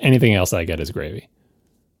laptops, and anything else I get is gravy.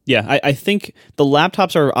 Yeah, I think the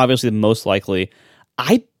laptops are obviously the most likely.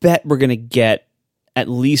 I bet we're going to get at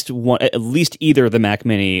least either the Mac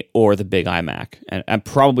Mini or the big iMac, and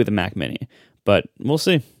probably the Mac Mini. But we'll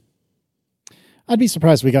see. I'd be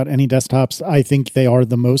surprised if we got any desktops. I think they are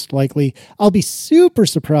the most likely. I'll be super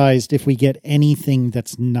surprised if we get anything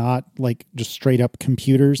that's not like just straight up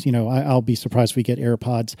computers. I'll be surprised if we get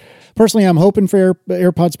AirPods. Personally, I'm hoping for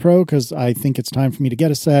AirPods Pro because I think it's time for me to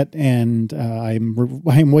get a set, and I'm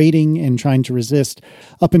waiting and trying to resist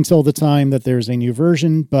up until the time that there's a new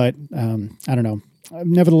version. But I don't know.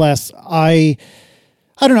 Nevertheless, I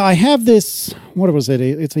don't know. I have this. What was it?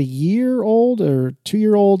 It's a year old or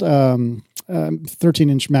 2-year-old.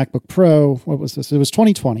 13-inch MacBook Pro. What was this? It was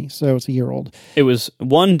 2020, so it's a year old. It was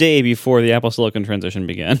one day before the Apple Silicon transition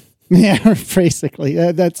began. Yeah,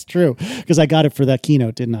 basically. That's true, because I got it for that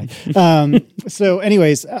keynote, didn't I? So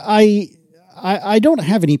anyways, I don't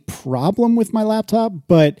have any problem with my laptop,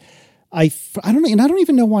 but I don't know, and I don't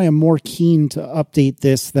even know why I'm more keen to update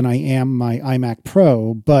this than I am my iMac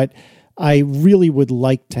Pro, but I really would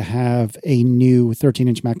like to have a new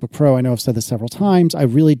 13-inch MacBook Pro. I know I've said this several times. I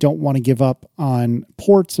really don't want to give up on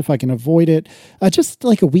ports if I can avoid it. Just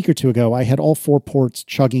like a week or two ago, I had all 4 ports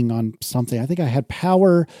chugging on something. I think I had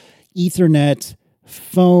power, Ethernet,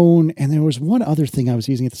 phone, and there was one other thing I was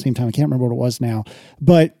using at the same time. I can't remember what it was now.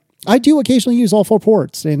 But I do occasionally use all 4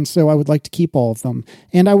 ports, and so I would like to keep all of them.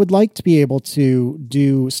 And I would like to be able to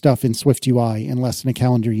do stuff in Swift UI in less than a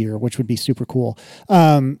calendar year, which would be super cool.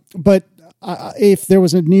 But if there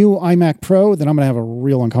was a new iMac Pro, then I'm going to have a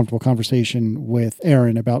real uncomfortable conversation with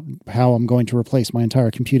Aaron about how I'm going to replace my entire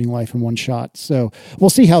computing life in one shot. So we'll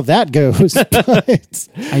see how that goes. But,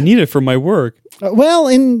 I need it for my work. Well,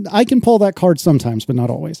 and I can pull that card sometimes, but not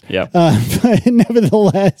always. Yeah. But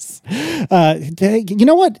nevertheless, you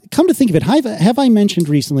know what? Come to think of it, have I mentioned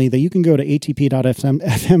recently that you can go to atp.fm/join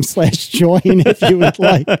if you would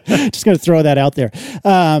like? Just going to throw that out there.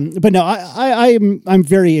 But no, I'm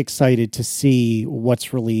very excited to see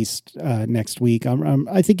what's released next week.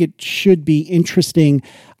 I think it should be interesting.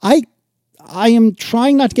 I am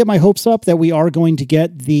trying not to get my hopes up that we are going to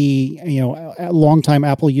get the, longtime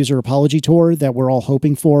Apple user apology tour that we're all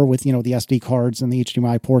hoping for with, the SD cards and the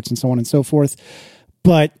HDMI ports and so on and so forth.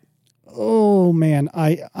 But, oh man,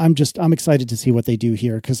 I'm excited to see what they do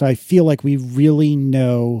here, because I feel like we really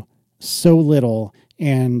know so little,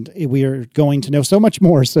 and we are going to know so much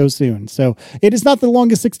more so soon. So it is not the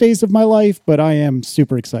longest 6 days of my life, but I am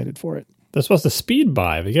super excited for it. They're supposed to speed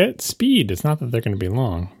by. They get speed. It's not that they're going to be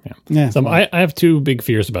long. Yeah. So I have 2 big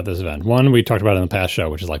fears about this event. One, we talked about in the past show,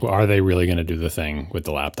 which is like, well, are they really going to do the thing with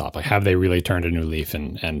the laptop? Like, have they really turned a new leaf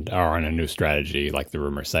and are on a new strategy, like the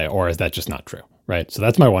rumors say, or is that just not true? Right. So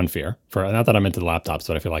that's my one fear. Not that I'm into the laptops,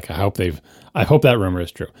 but I feel like I hope that rumor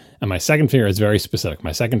is true. And my second fear is very specific.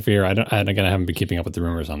 My second fear, I haven't been keeping up with the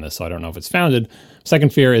rumors on this, so I don't know if it's founded.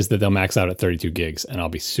 Second fear is that they'll max out at 32 gigs, and I'll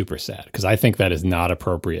be super sad, because I think that is not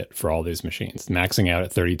appropriate for all these machines. Maxing out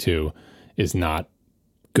at 32 is not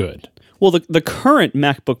good. Well, the current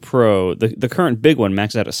MacBook Pro, the current big one,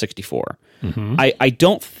 maxes out at 64. Mm-hmm. I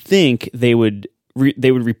don't think they would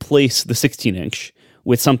replace the 16-inch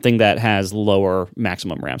with something that has lower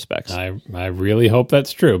maximum RAM specs. I really hope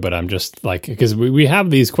that's true, but I'm just like, because we have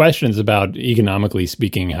these questions about, economically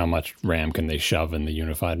speaking, how much RAM can they shove in the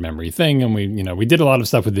unified memory thing, and we did a lot of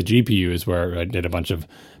stuff with the GPUs where I did a bunch of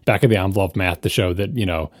back of the envelope math to show that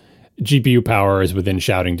GPU power is within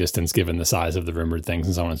shouting distance given the size of the rumored things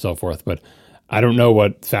and so on and so forth. But I don't know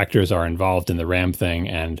what factors are involved in the RAM thing,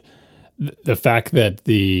 and the fact that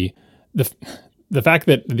the fact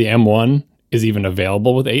that the M1 is even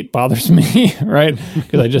available with 8 bothers me, right?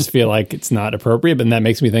 Because I just feel like it's not appropriate, but that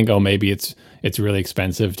makes me think, oh, maybe it's really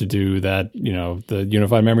expensive to do that, the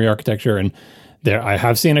unified memory architecture. And I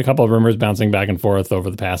have seen a couple of rumors bouncing back and forth over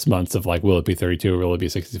the past months of like, will it be 32 or will it be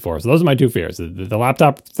 64? So those are my 2 fears. The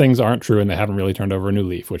laptop things aren't true and they haven't really turned over a new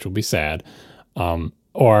leaf, which will be sad.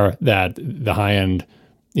 Or that the high end,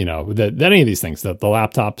 that any of these things, that the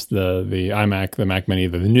laptops, the iMac, the Mac Mini,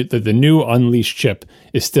 the new unleashed chip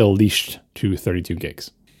is still leashed to 32 gigs.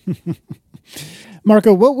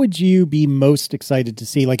 Marco, what would you be most excited to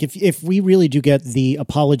see? Like, if we really do get the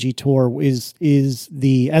apology tour, is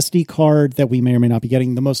the SD card that we may or may not be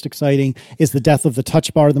getting the most exciting? Is the death of the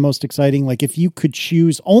Touch Bar the most exciting? Like, if you could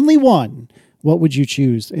choose only one, what would you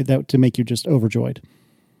choose to make you just overjoyed?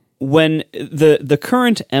 When the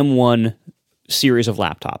current M1 series of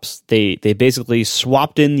laptops, they basically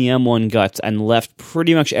swapped in the M1 guts and left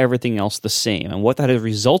pretty much everything else the same. And what that has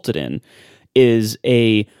resulted in is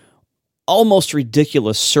a almost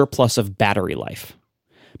ridiculous surplus of battery life,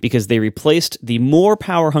 because they replaced the more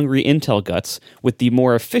power-hungry Intel guts with the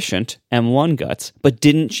more efficient M1 guts, but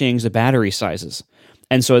didn't change the battery sizes.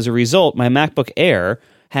 And so as a result, my MacBook Air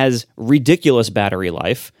has ridiculous battery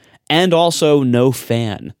life and also no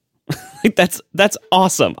fan. Like that's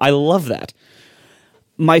awesome. I love that.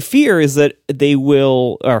 My fear is that they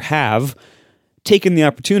will or have taken the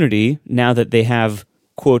opportunity now that they have,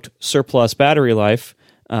 quote, surplus battery life,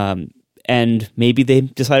 and maybe they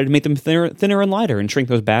decided to make them thinner and lighter and shrink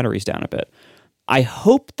those batteries down a bit. I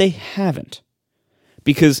hope they haven't,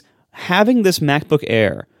 because having this MacBook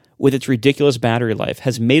Air with its ridiculous battery life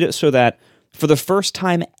has made it so that for the first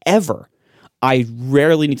time ever, I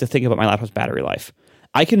rarely need to think about my laptop's battery life.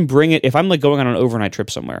 I can bring it, if I'm like going on an overnight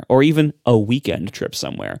trip somewhere, or even a weekend trip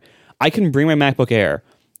somewhere, I can bring my MacBook Air,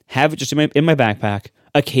 have it just in my backpack,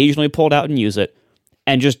 occasionally pull it out and use it,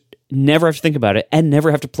 and just never have to think about it, and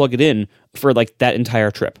never have to plug it in for like that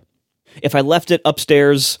entire trip. If I left it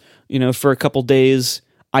upstairs, for a couple days,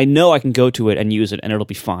 I know I can go to it and use it, and it'll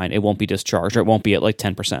be fine. It won't be discharged, or it won't be at like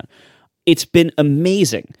 10%. It's been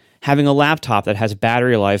amazing having a laptop that has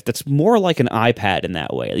battery life that's more like an iPad in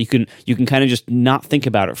that way. You can kind of just not think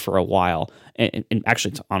about it for a while, and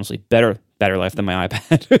actually, it's honestly better life than my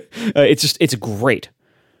iPad. It's great.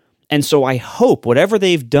 And so I hope whatever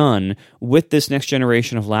they've done with this next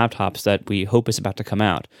generation of laptops that we hope is about to come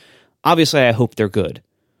out, obviously I hope they're good.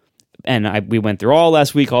 And we went through all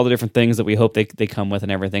last week, all the different things that we hope they come with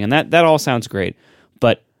and everything, and that all sounds great.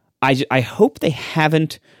 But I hope they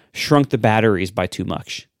haven't shrunk the batteries by too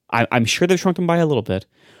much. I'm sure they've shrunk them by a little bit.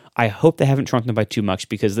 I hope they haven't shrunk them by too much,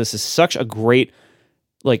 because this is such a great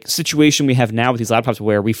situation we have now with these laptops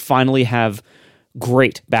where we finally have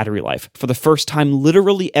great battery life for the first time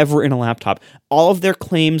literally ever in a laptop. All of their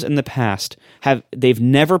claims in the past they've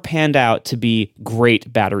never panned out to be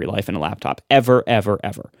great battery life in a laptop, ever, ever,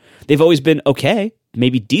 ever. They've always been okay,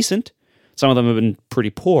 maybe decent. Some of them have been pretty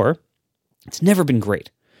poor. It's never been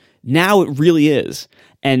great. Now it really is.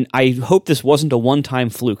 And I hope this wasn't a one-time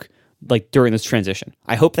fluke during this transition.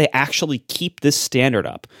 I hope they actually keep this standard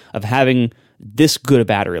up of having this good a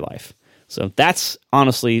battery life. So that's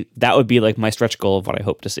honestly, that would be like my stretch goal of what I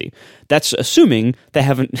hope to see. That's assuming they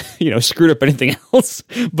haven't, screwed up anything else.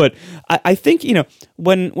 But I think,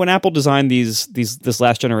 when Apple designed this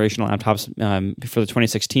last generation laptops for the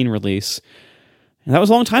 2016 release, and that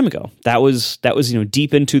was a long time ago. That was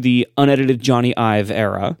deep into the unedited Johnny Ive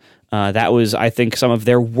era. That was, I think, some of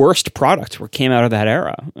their worst products came out of that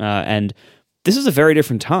era. And this is a very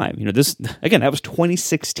different time. That was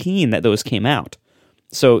 2016 that those came out.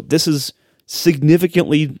 So this is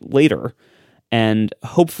significantly later, and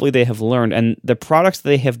hopefully they have learned. And the products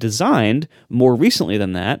they have designed more recently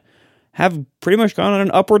than that have pretty much gone on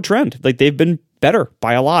an upward trend. They've been better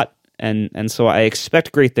by a lot. And so I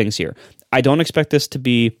expect great things here. I don't expect this to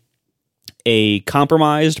be a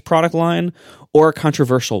compromised product line or a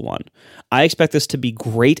controversial one. I expect this to be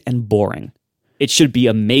great and boring. It should be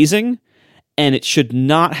amazing, and it should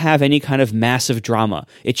not have any kind of massive drama.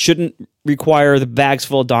 It shouldn't require the bags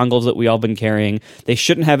full of dongles that we all been carrying. They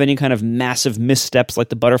shouldn't have any kind of massive missteps like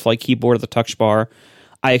the butterfly keyboard or the touch bar.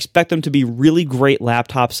 I expect them to be really great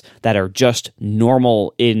laptops that are just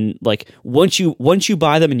normal in once you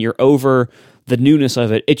buy them and you're over the newness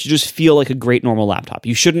of it, it should just feel like a great normal laptop.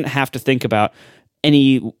 You shouldn't have to think about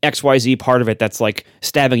any XYZ part of it that's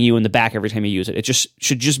stabbing you in the back every time you use it. It just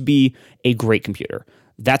should just be a great computer.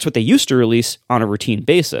 That's what they used to release on a routine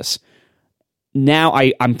basis. Now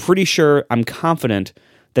I'm pretty sure, I'm confident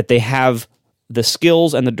that they have the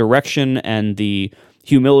skills and the direction and the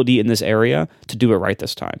humility in this area to do it right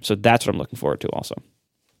this time. So that's what I'm looking forward to also.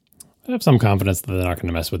 I have some confidence that they're not going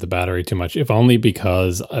to mess with the battery too much, if only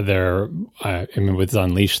because with this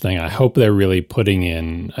Unleashed thing, I hope they're really putting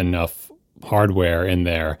in enough hardware in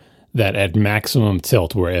there that at maximum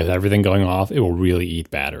tilt, where if everything going off, it will really eat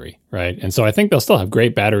battery, right? And so I think they'll still have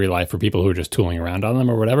great battery life for people who are just tooling around on them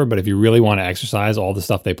or whatever, but if you really want to exercise all the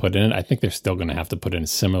stuff they put in it, I think they're still going to have to put in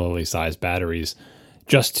similarly sized batteries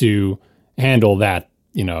just to handle that,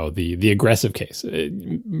 the aggressive case.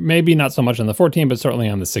 Maybe not so much on the 14, but certainly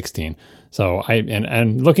on the 16. So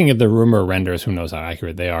and looking at the rumor renders, who knows how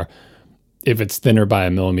accurate they are. If it's thinner by a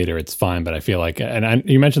millimeter, it's fine. But I feel like,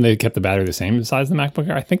 you mentioned they kept the battery the same size as the MacBook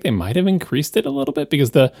Air. I think they might have increased it a little bit because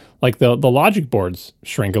the logic boards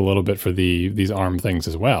shrink a little bit for these ARM things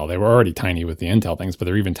as well. They were already tiny with the Intel things, but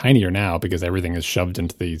they're even tinier now because everything is shoved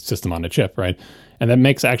into the system on a chip, right? And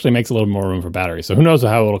that actually makes a little more room for battery. So who knows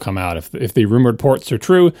how it'll come out. If the rumored ports are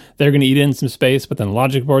true, they're going to eat in some space, but then the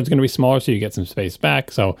logic board's going to be smaller, so you get some space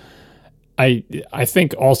back. So I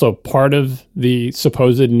think also part of the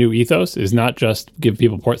supposed new ethos is not just give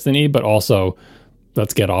people ports they need, but also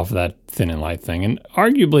let's get off that thin and light thing. And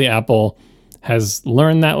arguably Apple has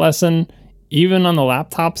learned that lesson even on the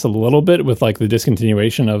laptops a little bit with like the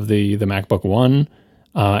discontinuation of the MacBook One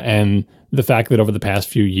and the fact that over the past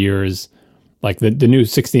few years, like the new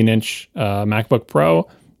 16-inch MacBook Pro,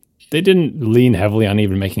 they didn't lean heavily on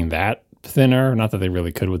even making that thinner. Not that they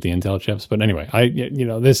really could with the Intel chips, but anyway,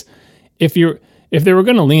 if they were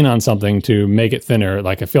going to lean on something to make it thinner,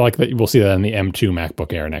 like I feel like that we'll see that in the M2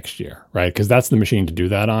 MacBook Air next year, right? Because that's the machine to do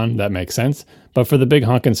that on. That makes sense. But for the big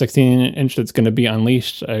honkin' 16-inch that's going to be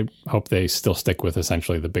unleashed, I hope they still stick with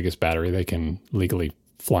essentially the biggest battery they can legally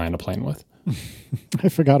fly on a plane with. I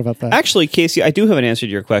forgot about that. Actually, Casey, I do have an answer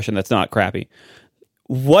to your question that's not crappy.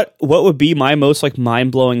 What would be my most like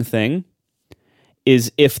mind-blowing thing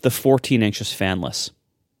is if the 14-inch is fanless.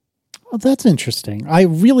 Well, that's interesting. I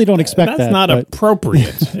really don't expect that. That's not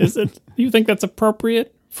appropriate, is it? You think that's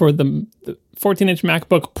appropriate for the 14-inch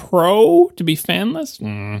MacBook Pro to be fanless?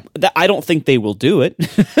 I don't think they will do it,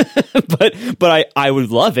 but I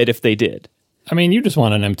would love it if they did. I mean, you just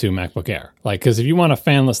want an M2 MacBook Air, like because if you want a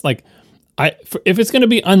fanless, like if it's going to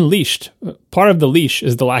be unleashed, part of the leash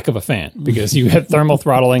is the lack of a fan because you have thermal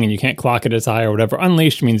throttling and you can't clock it as high or whatever.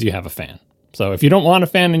 Unleashed means you have a fan. So if you don't want a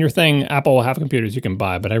fan in your thing, Apple will have computers you can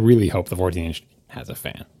buy, but I really hope the 14-inch has a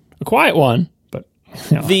fan. A quiet one, but...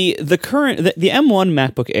 You know. The M1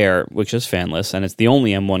 MacBook Air, which is fanless, and it's the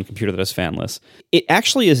only M1 computer that is fanless, it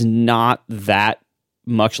actually is not that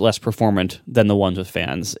much less performant than the ones with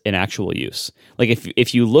fans in actual use. Like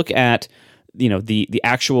if you look at the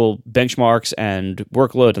actual benchmarks and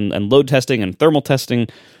workload and load testing and thermal testing,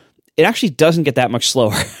 it actually doesn't get that much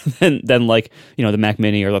slower than like, the Mac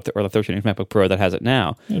Mini or the 13-inch MacBook Pro that has it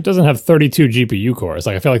now. It doesn't have 32 GPU cores.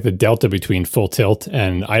 Like I feel like the delta between full tilt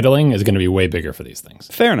and idling is going to be way bigger for these things.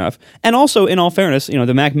 Fair enough. And also, in all fairness,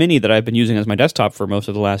 the Mac Mini that I've been using as my desktop for most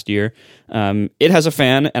of the last year, it has a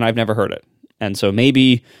fan and I've never heard it. And so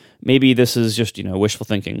maybe this is just, wishful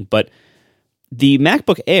thinking. But the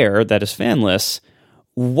MacBook Air that is fanless,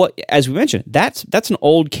 as we mentioned, that's an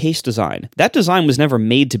old case design. That design was never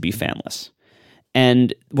made to be fanless.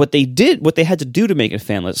 And what they had to do to make it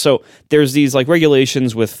fanless. So there's these like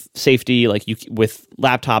regulations with safety, like with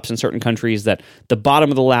laptops in certain countries, that the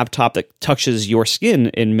bottom of the laptop that touches your skin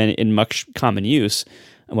in much common use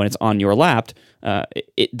when it's on your lap,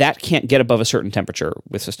 that can't get above a certain temperature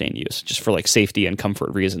with sustained use, just for like safety and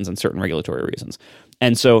comfort reasons and certain regulatory reasons.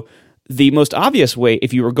 And so the most obvious way,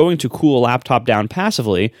 if you were going to cool a laptop down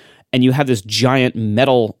passively and you have this giant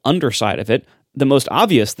metal underside of it, the most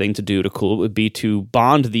obvious thing to do to cool it would be to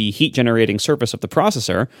bond the heat generating surface of the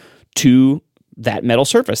processor to that metal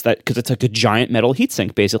surface, because it's like a giant metal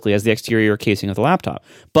heatsink basically as the exterior casing of the laptop.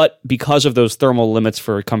 But because of those thermal limits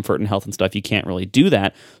for comfort and health and stuff, you can't really do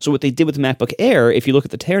that. So what they did with the MacBook Air, if you look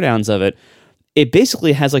at the teardowns of it, it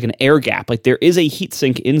basically has like an air gap. Like there is a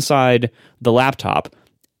heatsink inside the laptop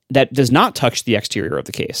that does not touch the exterior of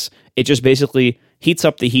the case. It just basically heats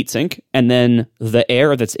up the heatsink and then the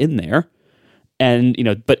air that's in there. And,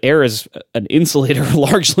 but air is an insulator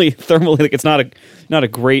largely thermally. Like it's not a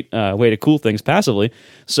great way to cool things passively.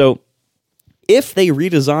 So if they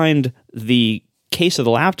redesigned the case of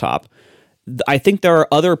the laptop, I think there are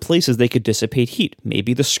other places they could dissipate heat.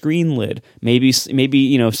 Maybe the screen lid, maybe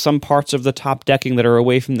some parts of the top decking that are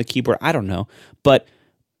away from the keyboard. I don't know. But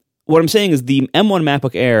what I'm saying is the M1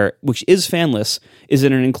 MacBook Air, which is fanless, is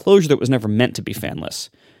in an enclosure that was never meant to be fanless.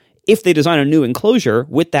 If they design a new enclosure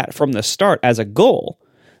with that from the start as a goal,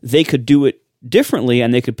 they could do it differently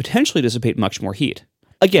and they could potentially dissipate much more heat.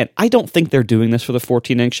 Again, I don't think they're doing this for the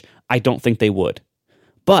 14-inch. I don't think they would.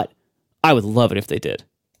 But I would love it if they did.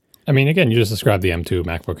 I mean, again, you just described the M2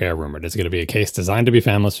 MacBook Air rumored. It's going to be a case designed to be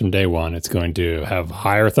fanless from day one. It's going to have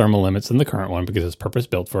higher thermal limits than the current one because it's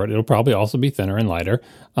purpose-built for it. It'll probably also be thinner and lighter.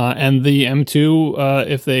 And the M2,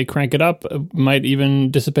 if they crank it up, might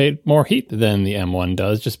even dissipate more heat than the M1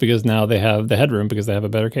 does just because now they have the headroom because they have a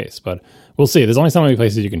better case. But we'll see. There's only so many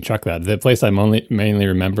places you can chuck that. The place I mainly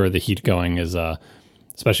remember the heat going is,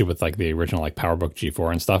 especially with like the original like PowerBook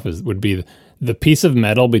G4 and stuff, would be the piece of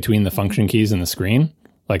metal between the function keys and the screen.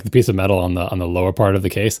 Like the piece of metal on the lower part of the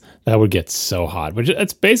case, that would get so hot. Which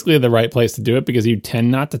it's basically the right place to do it because you tend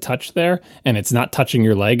not to touch there, and it's not touching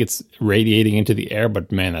your leg; it's radiating into the air. But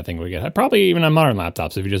man, that thing would get hot. Probably even on modern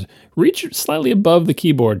laptops. If you just reach slightly above the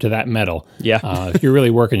keyboard to that metal, if you're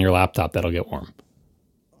really working your laptop, that'll get warm.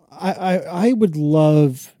 I would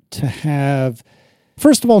love to have.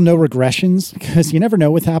 First of all, no regressions, because you never know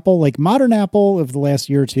with Apple. Like modern Apple of the last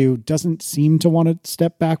year or two doesn't seem to want to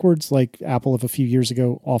step backwards like Apple of a few years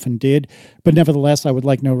ago often did. But nevertheless, I would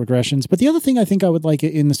like no regressions. But the other thing I think I would like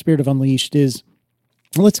in the spirit of Unleashed is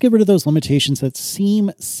let's get rid of those limitations that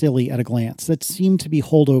seem silly at a glance, that seem to be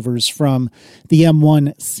holdovers from the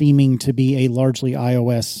M1 seeming to be a largely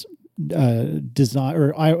iOS design or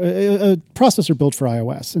a processor built for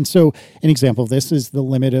iOS. And so an example of this is the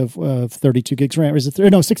limit of 32 gigs RAM. Or is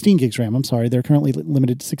it 16 gigs RAM? I'm sorry. They're currently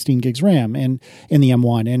limited to 16 gigs RAM and in the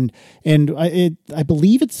M1. And I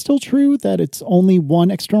believe it's still true that it's only one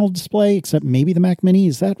external display, except maybe the Mac Mini.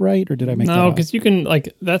 Is that right? Or did I make that up? No, because you can,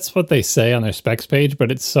 that's what they say on their specs page,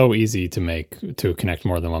 but it's so easy to connect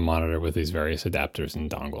more than one monitor with these various adapters and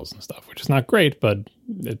dongles and stuff, which is not great, but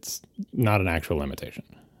it's not an actual limitation.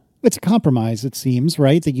 It's a compromise, it seems,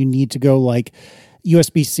 right? That you need to go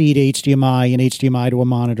USB-C to HDMI and HDMI to a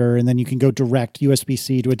monitor, and then you can go direct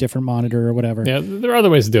USB-C to a different monitor or whatever. Yeah, there are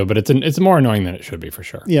other ways to do it, but it's more annoying than it should be for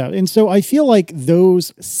sure. Yeah, and so I feel like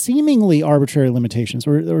those seemingly arbitrary limitations,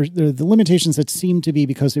 or the limitations that seem to be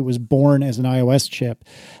because it was born as an iOS chip,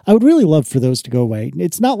 I would really love for those to go away.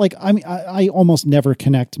 It's not like, I almost never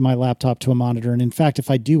connect my laptop to a monitor, and in fact,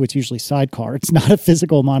 if I do, it's usually sidecar. It's not a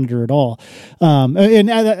physical monitor at all. And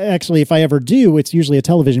actually, if I ever do, it's usually a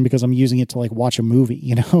television because I'm using it to watch a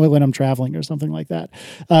movie, when I'm traveling or something like that.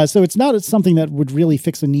 So it's not something that would really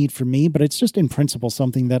fix a need for me, but it's just in principle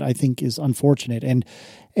something that I think is unfortunate.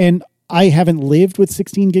 And I haven't lived with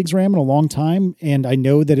 16 gigs RAM in a long time, and I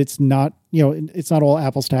know that it's not all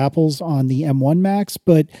apples to apples on the M1 Max,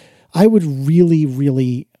 but I would really,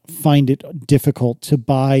 really find it difficult to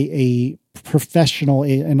buy an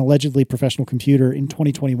allegedly professional computer in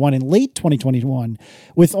 2021, in late 2021,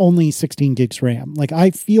 with only 16 gigs RAM.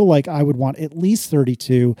 I feel like I would want at least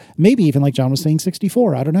 32, maybe even, like John was saying,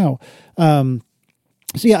 64. I don't know.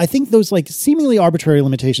 So yeah, I think those seemingly arbitrary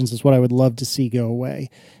limitations is what I would love to see go away.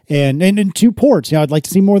 And in 2 ports, I'd like to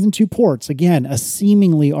see more than 2 ports. Again, a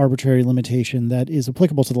seemingly arbitrary limitation that is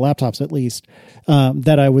applicable to the laptops at least,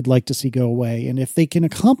 that I would like to see go away. And if they can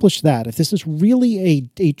accomplish that, if this is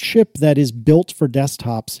really a chip that is built for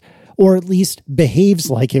desktops, or at least behaves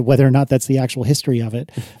like it, whether or not that's the actual history of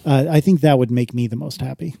it, I think that would make me the most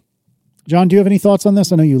happy. John, do you have any thoughts on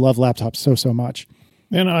this? I know you love laptops so much.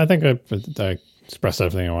 I think I expressed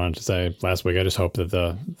everything I wanted to say last week. I just hope that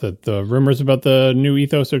the rumors about the new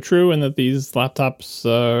ethos are true and that these laptops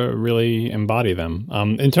really embody them.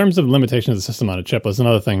 In terms of limitations of the system on a chip, that's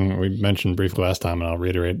another thing we mentioned briefly last time, and I'll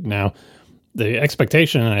reiterate now. The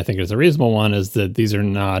expectation, and I think it's a reasonable one, is that these are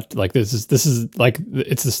not this is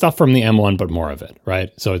it's the stuff from the M1, but more of it,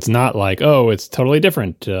 right? So it's not it's totally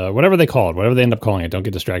different. Whatever they call it, whatever they end up calling it, don't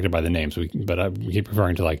get distracted by the names. But I keep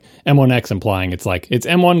referring to M1X, implying it's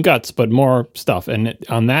M1 guts, but more stuff. And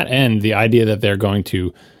on that end, the idea that they're going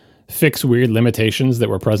to fix weird limitations that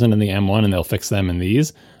were present in the M1 and they'll fix them in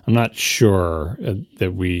these, I'm not sure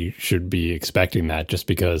that we should be expecting that just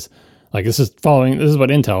because. This is what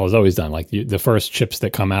Intel has always done. The first chips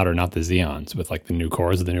that come out are not the Xeons with the new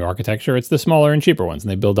cores of the new architecture. It's the smaller and cheaper ones,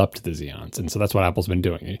 and they build up to the Xeons. And so that's what Apple's been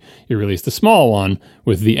doing. You release the small one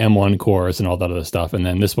with the M1 cores and all that other stuff, and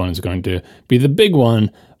then this one is going to be the big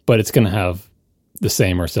one, but it's going to have the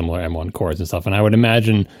same or similar M1 cores and stuff. And I would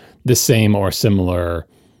imagine the same or similar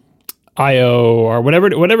I/O or whatever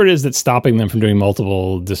it is that's stopping them from doing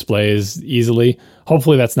multiple displays easily.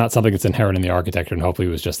 Hopefully that's not something that's inherent in the architecture, and hopefully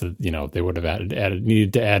it was just that they would have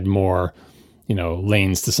needed to add more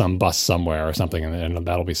lanes to some bus somewhere or something, and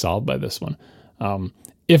that'll be solved by this one.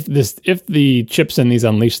 If the chips in these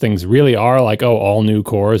Unleashed things really are all new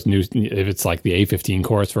cores, if it's the A15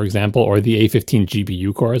 cores, for example, or the A15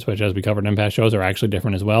 GPU cores, which as we covered in past shows are actually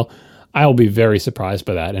different as well, I will be very surprised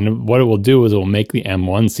by that. And what it will do is it will make the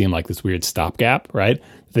M1 seem like this weird stopgap, right?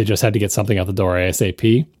 They just had to get something out the door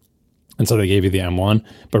ASAP. And so they gave you the M1,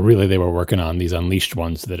 but really they were working on these Unleashed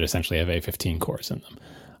ones that essentially have A15 cores in them.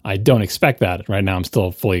 I don't expect that. Right now I'm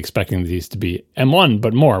still fully expecting these to be M1,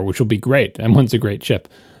 but more, which will be great. M1's a great chip.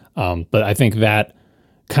 But I think that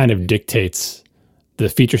kind of dictates the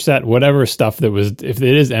feature set. Whatever stuff that was, if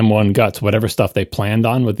it is M1 guts, whatever stuff they planned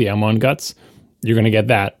on with the M1 guts, you're going to get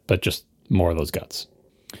that, but just more of those guts.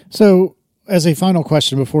 So as a final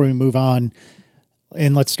question before we move on,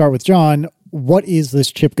 and let's start with John, what is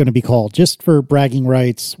this chip going to be called? Just for bragging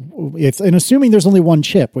rights, and assuming there's only one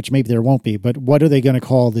chip, which maybe there won't be, but what are they going to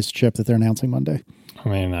call this chip that they're announcing Monday? I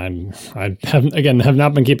mean, I have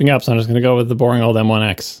not been keeping up, so I'm just going to go with the boring old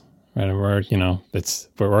M1X. Right, we're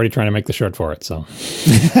already trying to make the shirt for it, so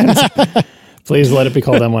please let it be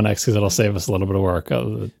called M1X because it'll save us a little bit of work.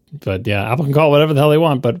 But yeah, Apple can call it whatever the hell they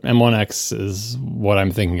want, but M1X is what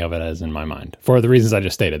I'm thinking of it as in my mind, for the reasons I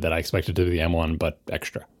just stated, that I expect it to be the M1, but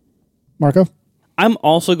extra. Marco? I'm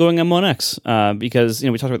also going M1X because,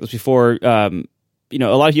 we talked about this before. A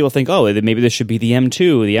lot of people think, maybe this should be the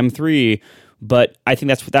M2, the M3. but I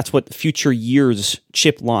think that's what future years'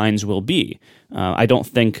 chip lines will be. I don't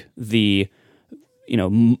think the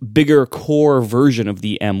bigger core version of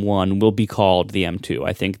the M1 will be called the M2.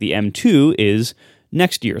 I think the M2 is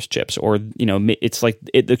next year's chips, or it's like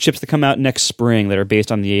the chips that come out next spring that are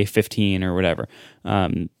based on the A15 or whatever.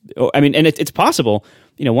 And it's possible.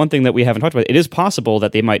 One thing that we haven't talked about, it is possible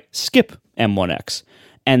that they might skip M1X,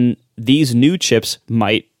 and these new chips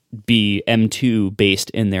might be M2 based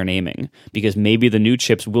in their naming, because maybe the new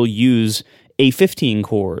chips will use A15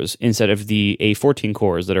 cores instead of the A14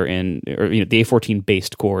 cores that are in, or the A14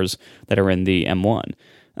 based cores that are in the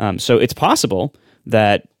M1. So it's possible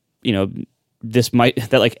that that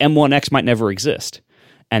M1X might never exist,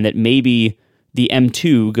 and that maybe the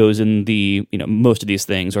M2 goes in the most of these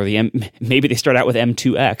things, or maybe they start out with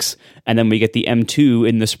M2X, and then we get the M2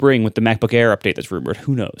 in the spring with the MacBook Air update that's rumored.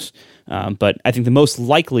 Who knows? But I think the most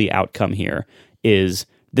likely outcome here is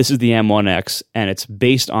this is the M1X, and it's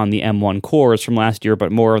based on the M1 cores from last year,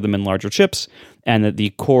 but more of them in larger chips, and that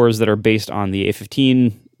the cores that are based on the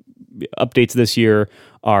A15 updates this year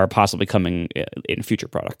are possibly coming in future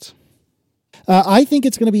products. I think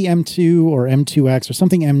it's going to be M2 or M2X or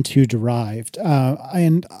something M2 derived.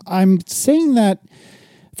 And I'm saying that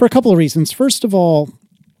for a couple of reasons. First of all,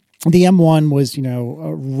 the M1 was,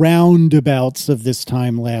 roundabouts of this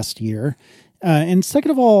time last year. And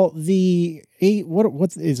second of all, the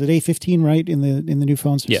what is it, A15, right, in the new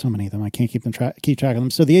phones? There's so many of them, I can't keep track of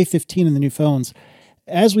them. So the A15 in the new phones,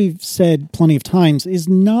 as we've said plenty of times, is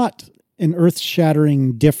not an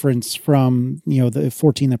earth-shattering difference from the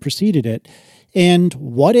 14 that preceded it. And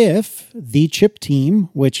what if the chip team,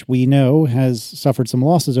 which we know has suffered some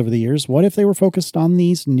losses over the years, what if they were focused on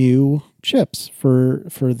these new chips for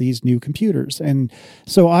these new computers? And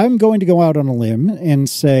so I'm going to go out on a limb and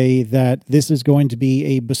say that this is going to be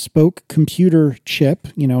a bespoke computer chip,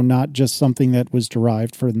 not just something that was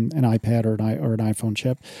derived from an iPad or an iPhone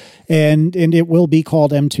chip. And it will be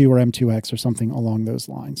called M2 or M2X or something along those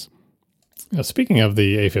lines. Now, speaking of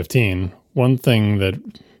the A15, one thing that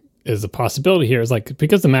is a possibility here is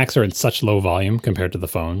because the Macs are in such low volume compared to the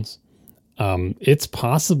phones, it's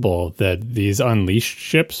possible that these Unleashed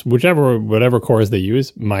chips, whatever cores they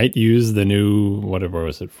use, might use the new, whatever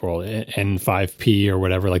was it for, N5P or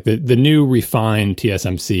whatever, like the new refined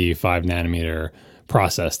TSMC 5 nanometer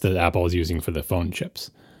process that Apple is using for the phone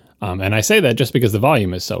chips. And I say that just because the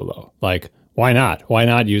volume is so low. Why not? Why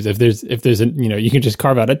not use, if there's you can just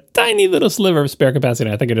carve out a tiny little sliver of spare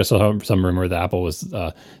capacity. I think I just saw some rumor that Apple was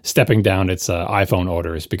stepping down its iPhone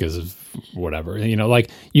orders because of whatever.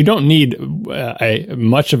 You don't need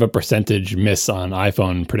much of a percentage miss on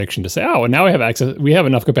iPhone prediction to say, oh, and now we have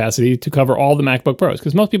enough capacity to cover all the MacBook Pros,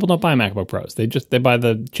 because most people don't buy MacBook Pros. They buy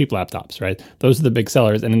the cheap laptops, right? Those are the big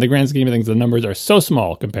sellers. And in the grand scheme of things, the numbers are so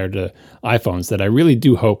small compared to iPhones that I really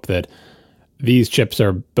do hope that these chips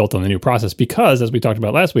are built on the new process, because, as we talked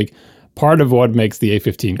about last week, part of what makes the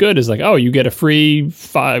A15 good is you get a free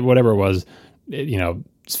 5 or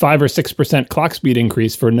 6% clock speed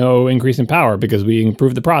increase for no increase in power because we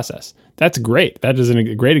improve the process. That's great. That is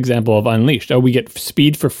a great example of Unleashed. Oh, we get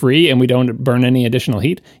speed for free and we don't burn any additional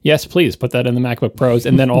heat? Yes, please put that in the MacBook Pros,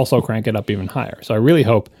 and then also crank it up even higher. So I really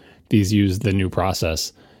hope these use the new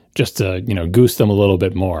process just to, goose them a little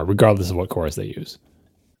bit more, regardless of what cores they use.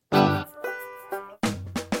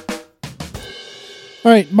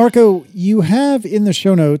 All right, Marco, you have in the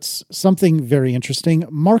show notes something very interesting.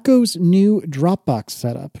 Marco's new Dropbox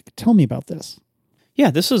setup. Tell me about this. Yeah,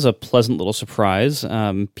 this is a pleasant little surprise.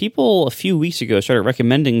 People a few weeks ago started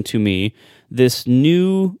recommending to me this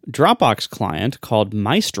new Dropbox client called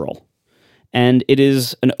Mistral. And it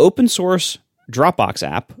is an open source Dropbox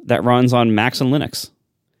app that runs on Macs and Linux.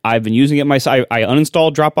 I've been using it myself. I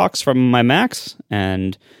uninstalled Dropbox from my Macs,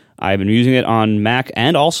 and I've been using it on Mac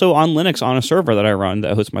and also on Linux on a server that I run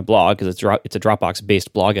that hosts my blog, because it's a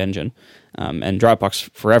Dropbox-based blog engine. And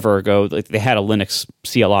Dropbox forever ago, they had a Linux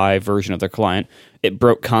CLI version of their client. It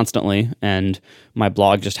broke constantly, and my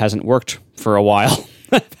blog just hasn't worked for a while.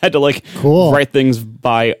 I've had to write things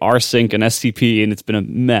by rsync and SCP, and it's been a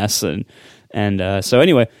mess. So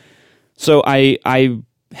anyway, so I've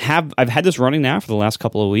had this running now for the last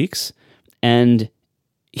couple of weeks, and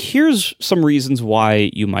here's some reasons why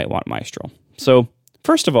you might want Mistral. So,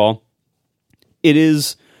 first of all, it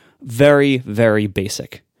is very, very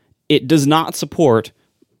basic. It does not support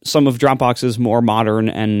some of Dropbox's more modern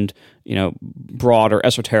and, broad or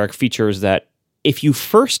esoteric features that if you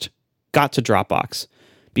first got to Dropbox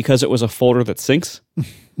because it was a folder that syncs,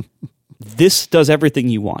 this does everything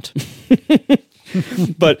you want.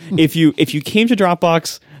 But if you came to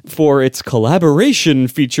Dropbox for its collaboration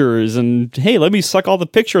features and, hey, let me suck all the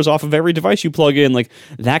pictures off of every device you plug in, like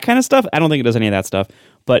that kind of stuff. I don't think it does any of that stuff.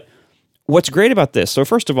 But what's great about this, so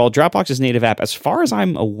first of all, Dropbox's native app, as far as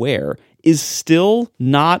I'm aware, is still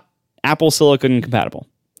not Apple Silicon compatible.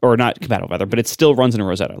 Or not compatible, rather, but it still runs in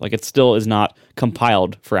Rosetta. Like, it still is not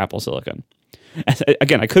compiled for Apple Silicon.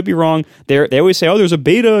 Again, I could be wrong. They always say, "Oh, there's a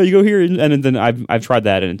beta. You go here," and then I've tried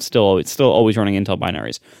that, and it's still always running Intel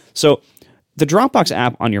binaries. So, the Dropbox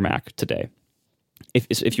app on your Mac today,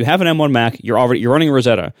 if you have an M1 Mac, you're running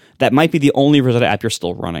Rosetta. That might be the only Rosetta app you're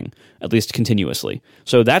still running, at least continuously.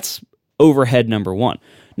 So that's overhead number one.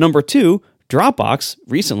 Number two, Dropbox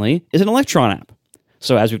recently is an Electron app.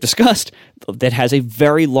 So as we've discussed, that has a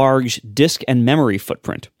very large disk and memory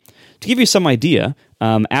footprint. To give you some idea,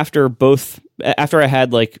 after I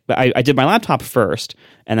had I did my laptop first,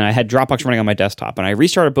 and then I had Dropbox running on my desktop, and I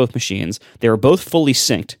restarted both machines. They were both fully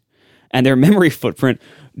synced, and their memory footprint,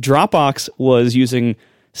 Dropbox was using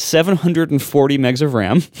 740 megs of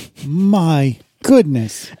RAM. My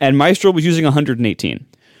goodness. And Maestro was using 118.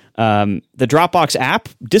 The Dropbox app,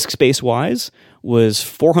 disk space-wise, was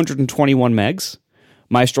 421 megs.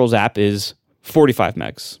 Maestro's app is 45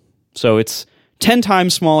 megs. So it's 10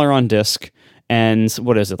 times smaller on disk, and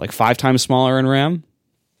what is it, like 5 times smaller in RAM?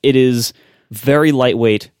 It is very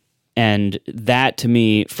lightweight, and that, to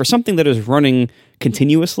me, for something that is running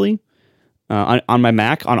continuously on my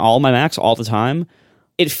Mac, on all my Macs all the time,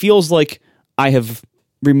 it feels like I have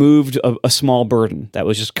removed a small burden that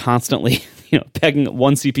was just constantly pegging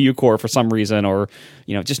one CPU core for some reason, or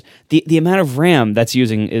just the amount of RAM that's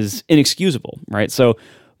using is inexcusable, right? So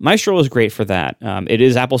Maestro is great for that. It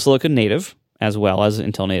is Apple Silicon native as well as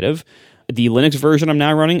Intel native. The Linux version I'm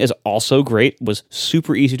now running is also great. Was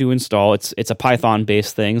super easy to install. It's a Python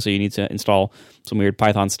based thing, so you need to install some weird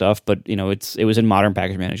Python stuff, but it was in Modern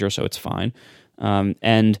Package Manager, so it's fine.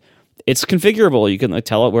 And it's configurable. You can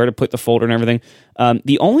tell it where to put the folder and everything.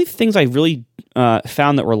 The only things I really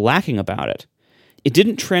found that were lacking about it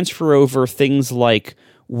didn't transfer over things like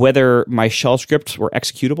whether my shell scripts were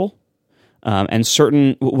executable, and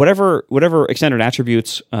certain whatever extended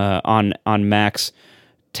attributes on Macs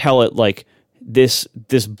tell it like this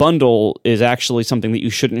bundle is actually something that you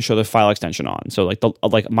shouldn't show the file extension on. So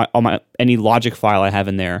any logic file I have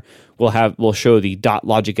in there will show the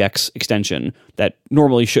 .logicx extension that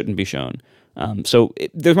normally shouldn't be shown. So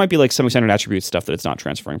there might be like some extended attribute stuff that it's not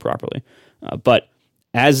transferring properly. But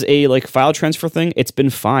as a file transfer thing, it's been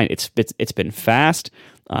fine. It's been fast.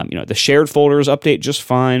 The shared folders update just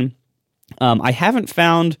fine. I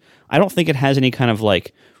don't think it has any kind of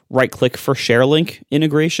right-click for share link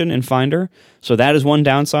integration in Finder. So that is one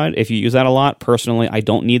downside. If you use that a lot, personally, I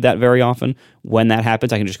don't need that very often. When that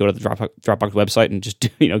happens, I can just go to the Dropbox website and just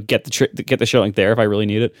get the share link there if I really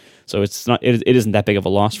need it. So it isn't that big of a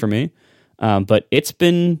loss for me. But it's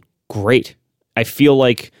been great. I feel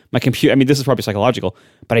like my computer, this is probably psychological,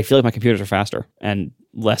 but I feel like my computers are faster and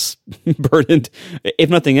less burdened. If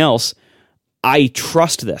nothing else, I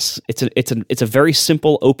trust this. It's a very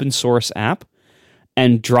simple open source app.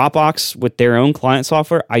 And Dropbox, with their own client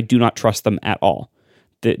software, I do not trust them at all.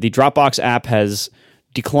 The Dropbox app has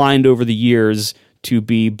declined over the years to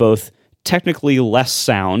be both technically less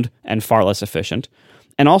sound and far less efficient,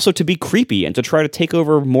 and also to be creepy and to try to take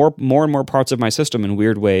over more and more parts of my system in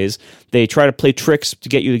weird ways. They try to play tricks to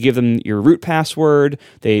get you to give them your root password.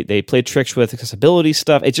 They play tricks with accessibility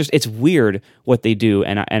stuff. It's weird what they do.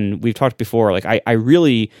 And we've talked before. I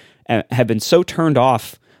really have been so turned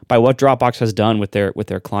off by what Dropbox has done with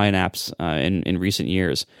their client apps in recent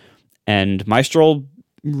years, and Maestro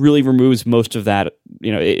really removes most of that.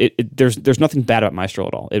 There's nothing bad about Maestro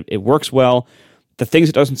at all. It works well. The things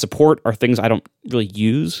it doesn't support are things I don't really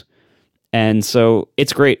use, and so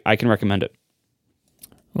it's great. I can recommend it.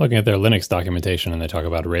 Looking at their Linux documentation, and they talk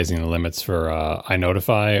about raising the limits for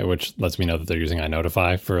iNotify, which lets me know that they're using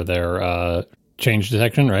iNotify for their change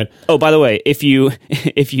detection, right? Oh, by the way, if you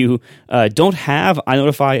don't have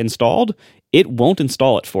iNotify installed, it won't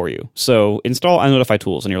install it for you. So install iNotify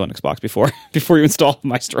tools in your Linux box before you install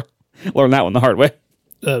Maestro. Learn that one the hard way.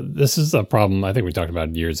 This is a problem I think we talked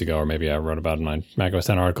about years ago, or maybe I wrote about in my macOS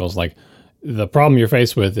 10 articles. The problem you're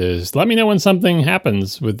faced with is, let me know when something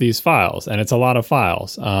happens with these files, and it's a lot of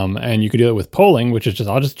files. And you could do it with polling, which is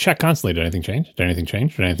I'll just check constantly. Did anything change? Did anything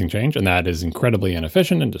change? Did anything change? And that is incredibly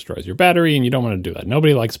inefficient and destroys your battery, and you don't want to do that.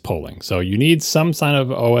 Nobody likes polling. So you need some kind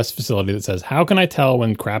of OS facility that says, how can I tell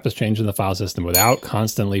when crap has changed in the file system without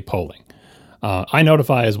constantly polling?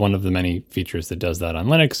 iNotify is one of the many features that does that on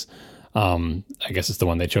Linux. I guess it's the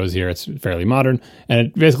one they chose here. It's fairly modern, and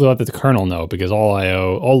it basically lets the kernel know, because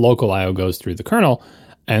all local IO goes through the kernel,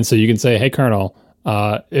 and so you can say, "Hey kernel,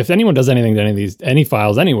 if anyone does anything to any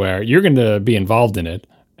files anywhere, you're going to be involved in it.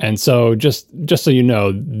 And so just so you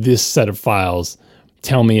know, this set of files,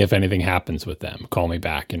 tell me if anything happens with them, call me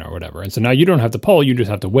back, or whatever. And so now you don't have to poll, you just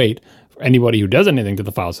have to wait. For anybody who does anything to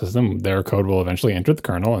the file system, their code will eventually enter the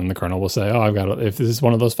kernel, and the kernel will say, oh, if this is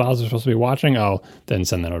one of those files they're supposed to be watching, I'll then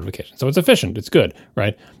send the notification. So it's efficient, it's good,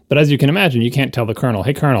 right? But as you can imagine, you can't tell the kernel,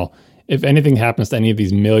 hey, kernel, if anything happens to any of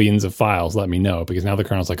these millions of files, let me know, because now the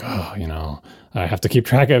kernel's like, oh, I have to keep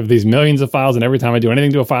track of these millions of files, and every time I do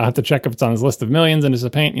anything to a file, I have to check if it's on this list of millions, and it's a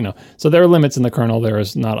pain, So there are limits in the kernel. There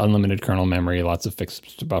is not unlimited kernel memory, lots of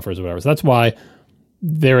fixed buffers or whatever. So that's why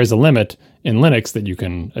there is a limit in Linux that you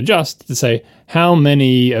can adjust to say, how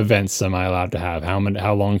many events am I allowed to have?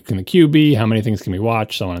 How long can the queue be? How many things can we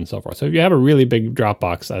watch? So on and so forth. So if you have a really big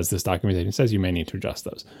Dropbox, as this documentation says, you may need to adjust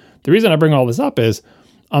those. The reason I bring all this up is,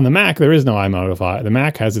 on the Mac, there is no iModify. The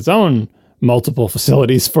Mac has its own multiple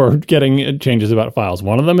facilities for getting changes about files.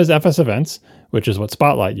 One of them is FS Events, which is what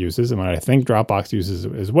Spotlight uses, and what I think Dropbox uses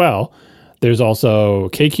as well. There's also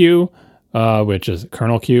KQ, which is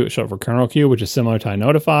kernel queue, short for kernel queue, which is similar to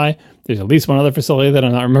iNotify. There's at least one other facility that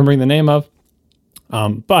I'm not remembering the name of.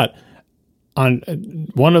 But on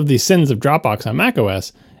one of the sins of Dropbox on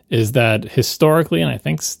macOS is that historically, and I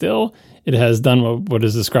think still, it has done what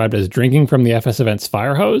is described as drinking from the FS Events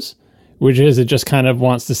fire hose, which is it just kind of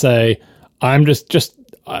wants to say, I'm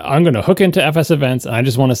going to hook into FS Events, and I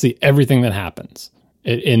just want to see everything that happens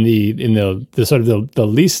in the sort of the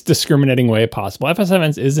least discriminating way possible. FS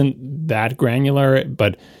Events isn't that granular,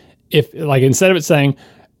 but if instead of saying,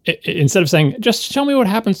 just show me what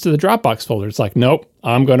happens to the Dropbox folder, it's like, nope,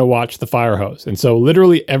 I'm going to watch the fire hose. And so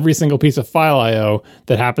literally every single piece of file I/O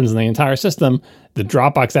that happens in the entire system, the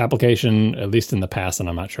Dropbox application, at least in the past, and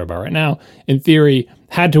I'm not sure about right now, in theory,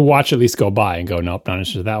 had to watch at least go by and go, nope, not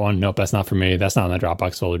interested in that one. Nope, that's not for me. That's not in the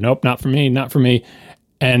Dropbox folder. Nope, not for me, not for me.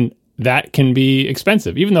 And that can be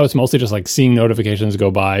expensive, even though it's mostly just like seeing notifications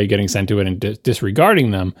go by, getting sent to it, and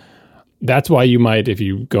disregarding them. That's why you might, if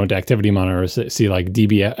you go into Activity Monitor, see like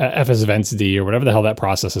FS Events D or whatever the hell that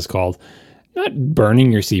process is called, not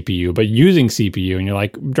burning your CPU, but using CPU. And you're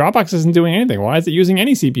like, Dropbox isn't doing anything. Why is it using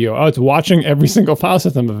any CPU? Oh, it's watching every single file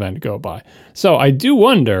system event go by. So I do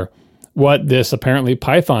wonder what this apparently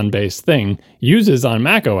Python-based thing uses on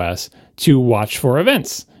macOS to watch for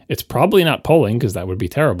events. It's probably not polling, because that would be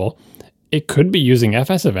terrible. It could be using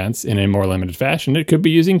FS Events in a more limited fashion. It could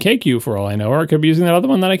be using KQ for all I know, or it could be using that other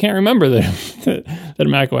one that I can't remember that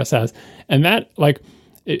macOS has. And that, like,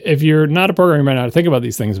 if you're not a programmer, you might not think about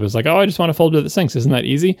these things, but it's like, oh, I just want a folder that syncs. Isn't that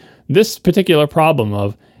easy? This particular problem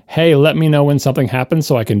of, hey, let me know when something happens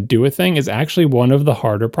so I can do a thing, is actually one of the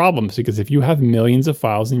harder problems, because if you have millions of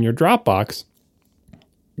files in your Dropbox,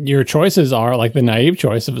 your choices are like the naive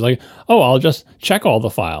choice of like, oh, I'll just check all the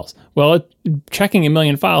files. Well, checking a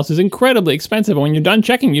million files is incredibly expensive. And when you're done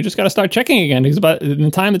checking, you just got to start checking again, because by the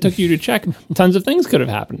time it took you to check, tons of things could have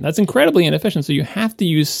happened. That's incredibly inefficient. So you have to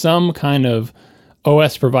use some kind of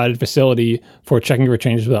OS-provided facility for checking for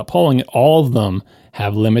changes without polling. All of them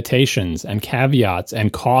have limitations and caveats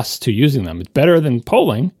and costs to using them. It's better than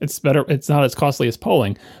polling. It's better. It's not as costly as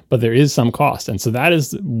polling, but there is some cost. And so that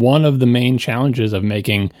is one of the main challenges of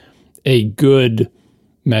making a good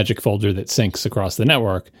magic folder that syncs across the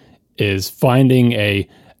network, is finding a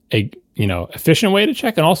efficient way to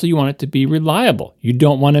check. And also you want it to be reliable. You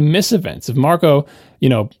don't want to miss events. If Marco,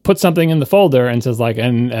 puts something in the folder and says like,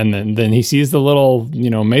 and then he sees the little,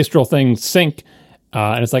 Maestral thing sync,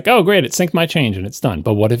 and it's like, oh, great, it synced my change and it's done.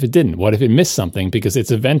 But what if it didn't? What if it missed something because its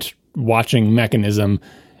event watching mechanism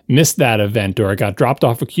missed that event, or it got dropped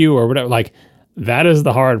off a queue or whatever? Like, that is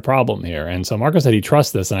the hard problem here. And so Marco said he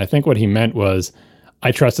trusts this. And I think what he meant was,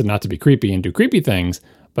 I trust it not to be creepy and do creepy things,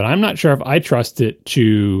 but I'm not sure if I trust it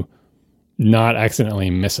to not accidentally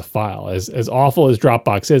miss a file. As awful as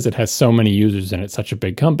Dropbox is, it has so many users and it's such a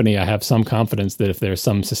big company. I have some confidence that if there's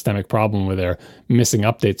some systemic problem where they're missing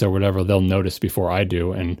updates or whatever, they'll notice before I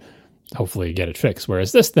do and hopefully get it fixed.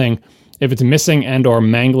 Whereas this thing, if it's missing and or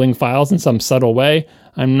mangling files in some subtle way,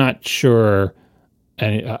 I'm not sure.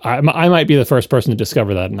 And I might be the first person to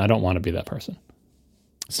discover that, and I don't want to be that person.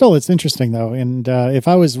 Still, it's interesting, though. And if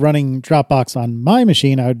I was running Dropbox on my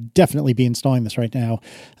machine, I would definitely be installing this right now.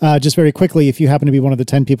 Just very quickly, if you happen to be one of the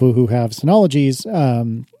 10 people who have Synologies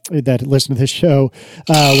that listen to this show,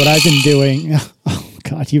 what I've been doing... Oh,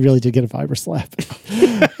 God, you really did get a fiber slap.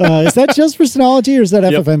 Is that just for Synology or is that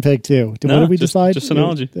FFmpeg too? What did we decide? Just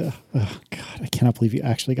Synology. Oh, God, I cannot believe you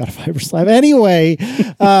actually got a fiber slap. Anyway,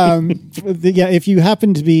 if you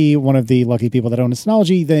happen to be one of the lucky people that own a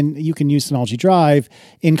Synology, then you can use Synology Drive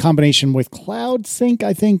in combination with Cloud Sync.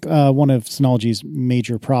 I think one of Synology's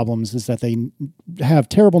major problems is that they have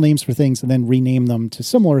terrible names for things and then rename them to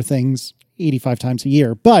similar things 85 times a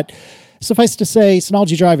year. But suffice to say,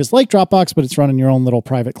 Synology Drive is like Dropbox, but it's run in your own little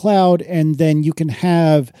private cloud. And then you can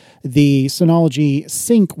have the Synology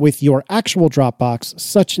sync with your actual Dropbox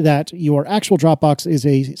such that your actual Dropbox is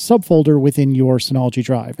a subfolder within your Synology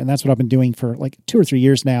Drive. And that's what I've been doing for like 2 or 3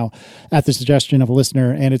 years now at the suggestion of a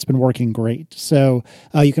listener, and it's been working great. So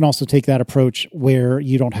you can also take that approach where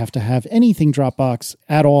you don't have to have anything Dropbox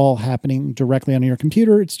at all happening directly on your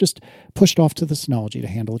computer. It's just pushed off to the Synology to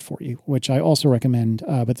handle it for you, which I also recommend.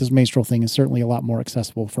 But this Maestral thing is certainly a lot more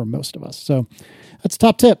accessible for most of us. So that's a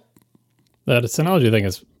top tip. That Synology thing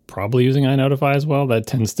is probably using iNotify as well. That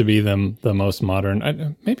tends to be the most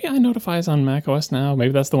modern. Maybe iNotify is on Mac OS now.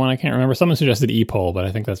 Maybe that's the one I can't remember. Someone suggested ePoll, but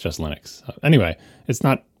I think that's just Linux. Anyway, it's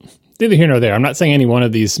not neither here nor there. I'm not saying any one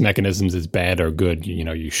of these mechanisms is bad or good.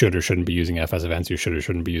 You should or shouldn't be using FS Events. You should or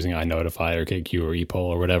shouldn't be using iNotify or KQ or ePoll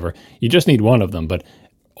or whatever. You just need one of them, but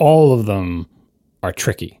all of them are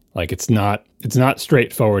tricky. Like it's not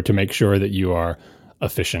straightforward to make sure that you are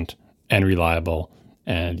efficient and reliable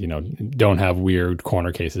and, don't have weird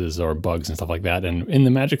corner cases or bugs and stuff like that. And in the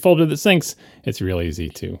magic folder that syncs, it's real easy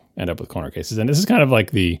to end up with corner cases. And this is kind of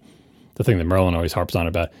like the thing that Merlin always harps on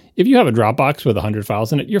about. If you have a Dropbox with 100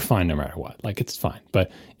 files in it, you're fine no matter what. Like it's fine.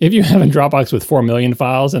 But if you have a Dropbox with 4 million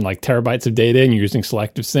files and like terabytes of data and you're using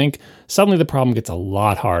selective sync, suddenly the problem gets a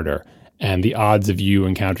lot harder. And the odds of you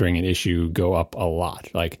encountering an issue go up a lot.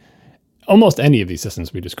 Like almost any of these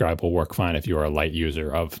systems we describe will work fine if you are a light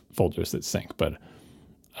user of folders that sync. But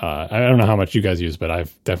I don't know how much you guys use, but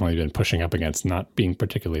I've definitely been pushing up against not being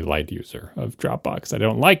particularly light user of Dropbox. I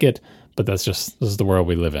don't like it, but this is the world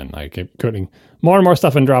we live in. I keep putting more and more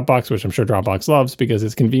stuff in Dropbox, which I'm sure Dropbox loves because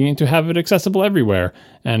it's convenient to have it accessible everywhere.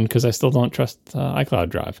 And because I still don't trust iCloud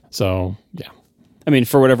Drive. So yeah. I mean,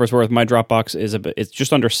 for whatever it's worth, my Dropbox it's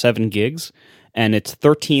just under 7 gigs, and it's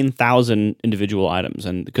 13,000 individual items.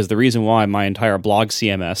 And because the reason why my entire blog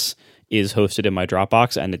CMS is hosted in my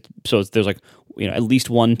Dropbox, and there's like at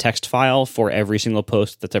least one text file for every single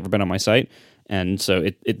post that's ever been on my site, and so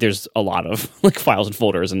there's a lot of like files and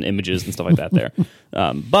folders and images and stuff like that there.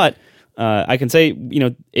 But I can say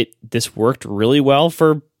this worked really well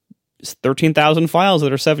for 13,000 files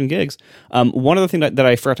that are 7 gigs. One other thing that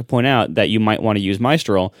I forgot to point out that you might want to use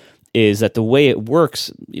Maestral is that the way it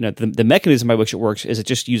works, the mechanism by which it works is it's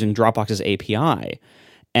just using Dropbox's API.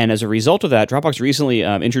 And as a result of that, Dropbox recently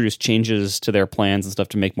introduced changes to their plans and stuff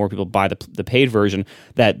to make more people buy the paid version,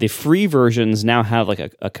 that the free versions now have like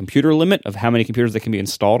a computer limit of how many computers they can be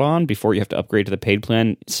installed on before you have to upgrade to the paid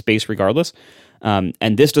plan, space regardless.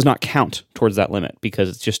 And this does not count towards that limit because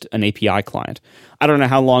it's just an API client. I don't know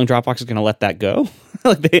how long Dropbox is going to let that go.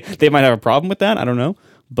 Like they might have a problem with that. I don't know,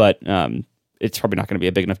 but it's probably not going to be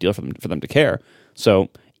a big enough deal for them to care. So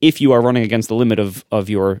if you are running against the limit of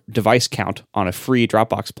your device count on a free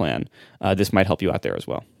Dropbox plan, this might help you out there as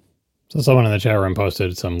well. So someone in the chat room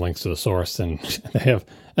posted some links to the source, and they have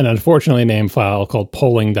an unfortunately named file called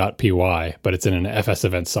polling.py, but it's in an FS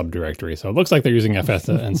Events subdirectory. So it looks like they're using FS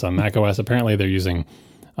and some Mac OS. Apparently they're using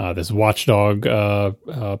this Watchdog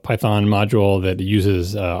Python module that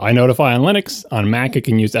uses iNotify on Linux. On Mac, it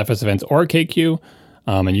can use FS Events or KQ.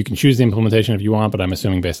 And you can choose the implementation if you want, but I'm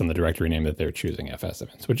assuming based on the directory name that they're choosing FS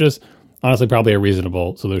Events, which is honestly probably a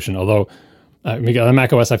reasonable solution. Although on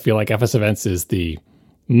Mac OS, I feel like FS Events is the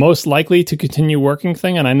most likely to continue working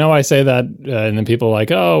thing. And I know I say that, and then people are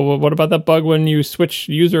like, oh, well, what about that bug when you switch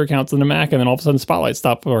user accounts into Mac and then all of a sudden Spotlight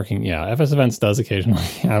stopped working? Yeah, FS Events does occasionally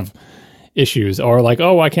have issues. Or like,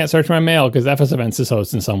 oh, I can't search my mail because FS Events is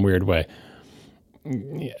hosted in some weird way.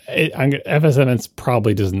 FS Events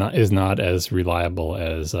probably is not as reliable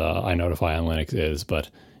as iNotify on Linux is, but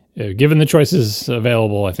given the choices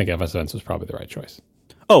available, I think FS Events was probably the right choice.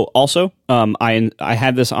 Oh, also, I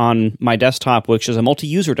had this on my desktop, which is a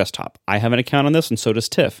multi-user desktop. I have an account on this, and so does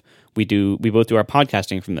Tiff. We both do our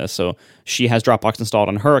podcasting from this. So she has Dropbox installed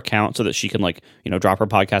on her account so that she can drop her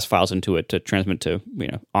podcast files into it to transmit to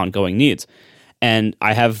ongoing needs. And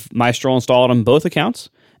I have Maestral installed on both accounts,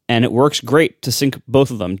 and it works great to sync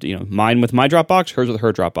both of them. Mine with my Dropbox, hers with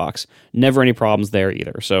her Dropbox. Never any problems there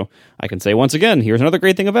either. So I can say once again, here's another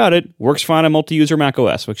great thing about it. Works fine on multi-user Mac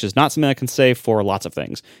OS, which is not something I can say for lots of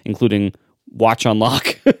things, including Watch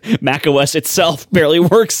Unlock. Mac OS itself barely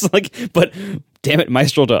works, but damn it,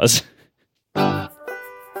 Maestral does.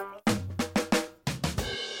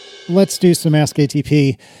 Let's do some Ask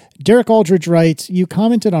ATP. Derek Aldridge writes, you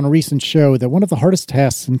commented on a recent show that one of the hardest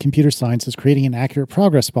tasks in computer science is creating an accurate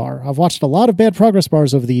progress bar. I've watched a lot of bad progress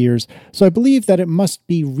bars over the years, so I believe that it must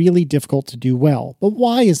be really difficult to do well. But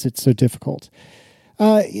why is it so difficult?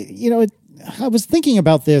 I was thinking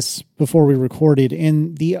about this before we recorded,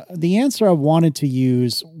 and the answer I wanted to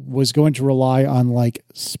use was going to rely on like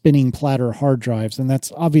spinning platter hard drives, and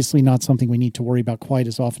that's obviously not something we need to worry about quite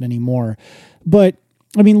as often anymore. But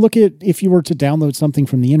I mean, look at if you were to download something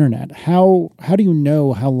from the internet, how do you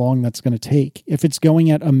know how long that's going to take? If it's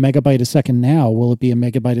going at a megabyte a second now, will it be a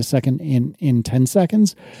megabyte a second in 10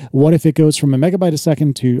 seconds? What if it goes from a megabyte a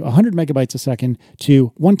second to 100 megabytes a second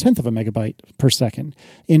to 1/10 of a megabyte per second?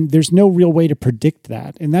 And there's no real way to predict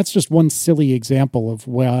that. And that's just one silly example of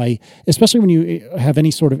why, especially when you have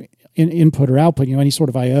any sort of input or output, any sort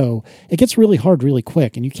of I/O, it gets really hard really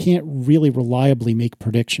quick, and you can't really reliably make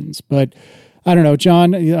predictions. But I don't know,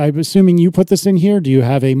 John, I'm assuming you put this in here. Do you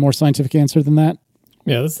have a more scientific answer than that?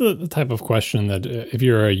 Yeah, that's the type of question that if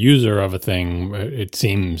you're a user of a thing, it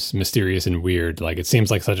seems mysterious and weird. Like, it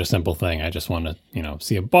seems like such a simple thing. I just want to,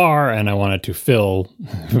 see a bar, and I want it to fill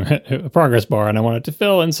a progress bar, and I want it to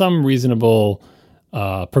fill in some reasonable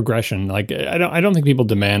progression. Like, I don't think people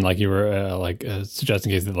demand, like you were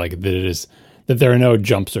suggesting, case that there are no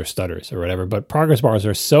jumps or stutters or whatever, but progress bars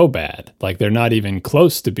are so bad, like they're not even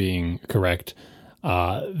close to being correct,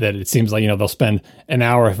 that it seems like, they'll spend an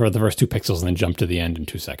hour for the first 2 pixels and then jump to the end in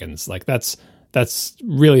 2 seconds. Like that's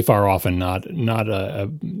really far off, and not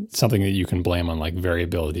something that you can blame on like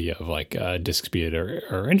variability of like disk speed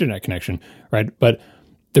or internet connection, right? But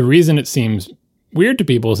the reason it seems weird to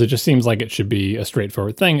people is it just seems like it should be a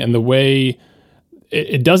straightforward thing. And the way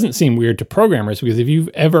it doesn't seem weird to programmers, because if you've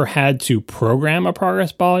ever had to program a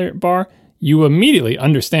progress bar, you immediately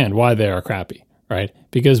understand why they are crappy, right?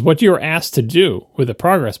 Because what you're asked to do with a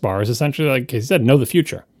progress bar is essentially, like I said, know the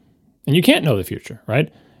future. And you can't know the future, right?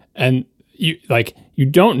 And you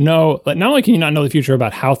don't know, like, not only can you not know the future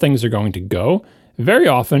about how things are going to go, very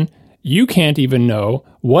often you can't even know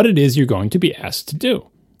what it is you're going to be asked to do.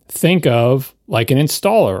 Think of like an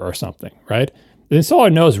installer or something, right? The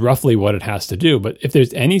installer knows roughly what it has to do, but if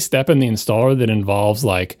there's any step in the installer that involves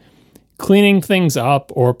like cleaning things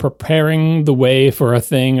up or preparing the way for a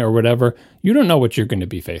thing or whatever, you don't know what you're going to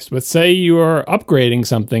be faced with. Say you're upgrading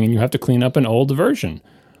something and you have to clean up an old version.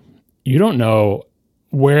 You don't know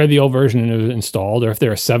where the old version is installed, or if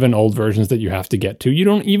there are 7 old versions that you have to get to. You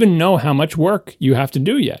don't even know how much work you have to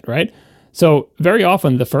do yet, right? So very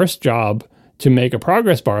often the first job to make a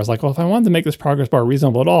progress bar is like, well, if I wanted to make this progress bar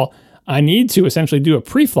reasonable at all, I need to essentially do a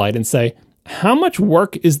pre-flight and say, how much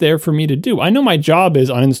work is there for me to do? I know my job is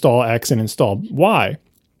uninstall X and install Y,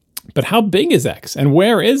 but how big is X, and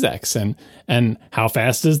where is X, and how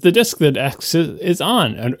fast is the disk that X is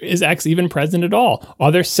on? And is X even present at all?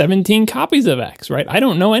 Are there 17 copies of X, right? I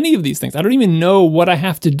don't know any of these things. I don't even know what I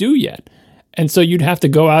have to do yet. And so you'd have to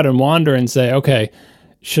go out and wander and say, okay,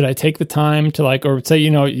 should I take the time to or say,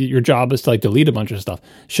 your job is to delete a bunch of stuff.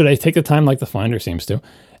 Should I take the time, like the Finder seems to,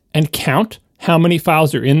 and count how many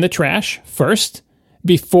files are in the trash first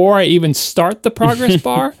before I even start the progress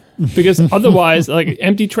bar? Because otherwise,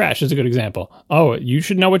 empty trash is a good example. Oh, you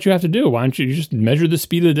should know what you have to do. Why don't you just measure the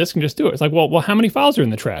speed of the disk and just do it? It's like, well, how many files are in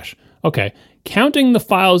the trash? Okay, counting the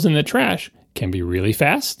files in the trash can be really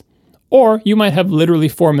fast, or you might have literally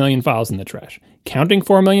 4 million files in the trash. Counting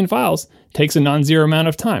 4 million files takes a non-zero amount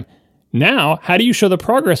of time. Now, how do you show the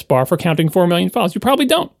progress bar for counting 4 million files? You probably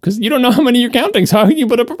don't, because you don't know how many you're counting. So how can you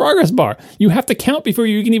put up a progress bar? You have to count before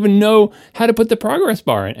you can even know how to put the progress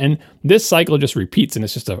bar in. And this cycle just repeats, and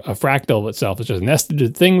it's just a fractal of itself. It's just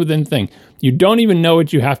nested thing within thing. You don't even know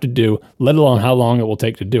what you have to do, let alone how long it will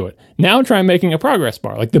take to do it. Now try making a progress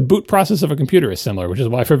bar. Like the boot process of a computer is similar, which is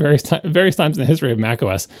why for various times in the history of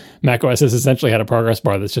macOS has essentially had a progress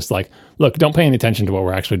bar that's just like, look, don't pay any attention to what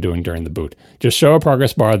we're actually doing during the boot. Just show a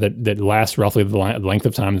progress bar that lasts roughly the length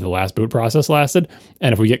of time that the last boot process lasted.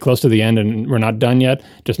 And if we get close to the end and we're not done yet,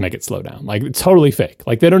 just make it slow down. Like, it's totally fake.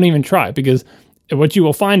 Like, they don't even try, because what you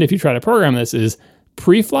will find if you try to program this is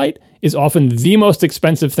pre-flight is often the most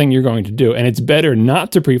expensive thing you're going to do. And it's better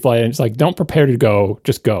not to pre-flight. And it's like, don't prepare to go,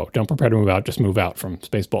 just go. Don't prepare to move out, just move out from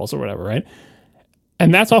Spaceballs or whatever, right?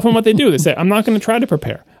 And that's often what they do. They say, I'm not going to try to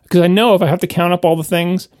prepare, because I know if I have to count up all the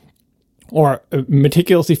things, or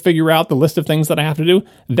meticulously figure out the list of things that I have to do,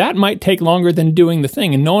 that might take longer than doing the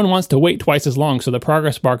thing. And no one wants to wait twice as long so the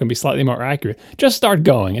progress bar can be slightly more accurate. Just start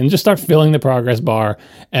going and just start filling the progress bar.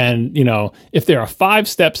 And, if there are 5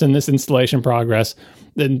 steps in this installation progress,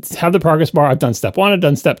 then have the progress bar. I've done step 1, I've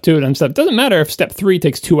done step 2, I've done step. Doesn't matter if step 3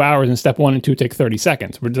 takes 2 hours and step 1 and 2 take 30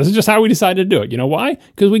 seconds. This is just how we decided to do it. You know why?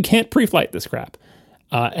 Because we can't pre-flight this crap.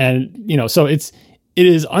 So it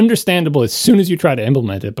is understandable as soon as you try to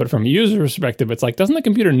implement it, but from a user perspective, it's like, doesn't the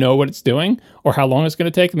computer know what it's doing or how long it's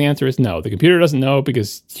going to take? And the answer is no. The computer doesn't know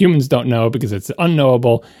because humans don't know because it's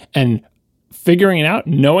unknowable. And figuring it out,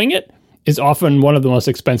 knowing it, is often one of the most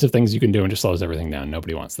expensive things you can do and just slows everything down.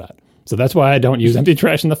 Nobody wants that. So that's why I don't use empty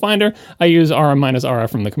trash in the Finder. I use RM-RF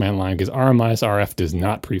from the command line because RM-RF does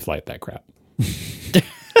not pre-flight that crap.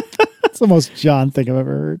 That's the most John thing I've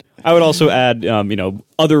ever heard. I would also add,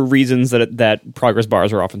 other reasons that progress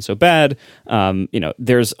bars are often so bad.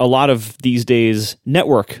 There's a lot of these days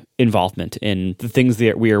network involvement in the things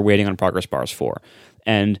that we are waiting on progress bars for.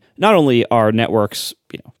 And not only are networks,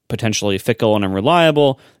 potentially fickle and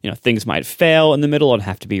unreliable, things might fail in the middle and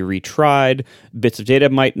have to be retried. Bits of data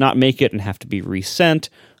might not make it and have to be resent.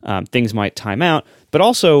 Things might time out. But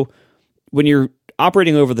also, when you're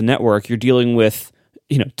operating over the network, you're dealing with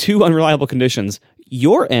 2 unreliable conditions.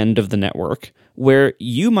 Your end of the network, where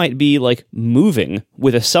you might be like moving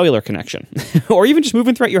with a cellular connection, or even just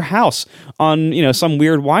moving throughout your house on some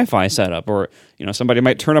weird Wi-Fi setup, or somebody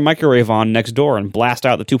might turn a microwave on next door and blast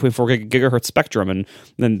out the 2.4 gigahertz spectrum, and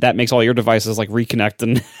then that makes all your devices like reconnect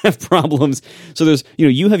and have problems. So there's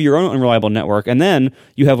you have your own unreliable network, and then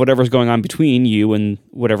you have whatever's going on between you and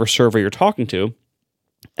whatever server you're talking to,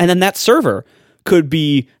 and then that server could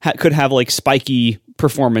have like spiky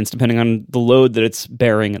performance depending on the load that it's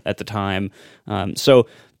bearing at the time. So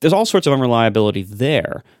there's all sorts of unreliability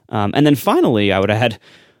there. And then finally, I would add,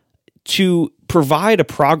 to provide a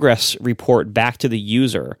progress report back to the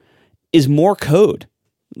user is more code.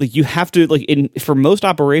 Like you have to, for most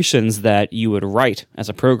operations that you would write as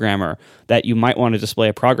a programmer that you might want to display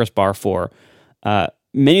a progress bar for,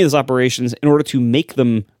 many of those operations, in order to make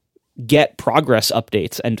them get progress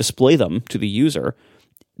updates and display them to the user,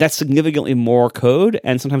 that's significantly more code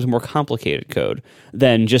and sometimes more complicated code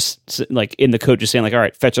than just like in the code just saying like, all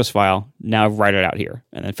right, fetch this file, now write it out here,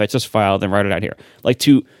 and then fetch this file, then write it out here. Like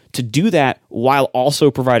to do that while also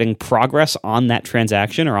providing progress on that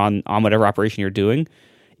transaction or on whatever operation you're doing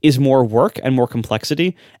is more work and more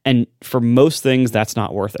complexity. And for most things, that's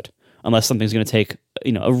not worth it unless something's going to take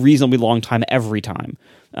a reasonably long time every time.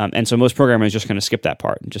 And so most programmers are just going to skip that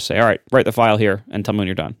part and just say, all right, write the file here and tell me when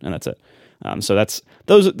you're done, and that's it. So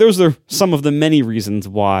those are some of the many reasons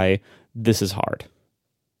why this is hard.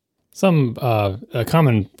 A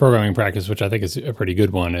common programming practice, which I think is a pretty good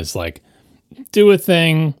one, is like do a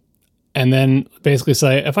thing and then basically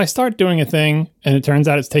say, if I start doing a thing and it turns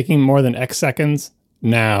out it's taking more than X seconds,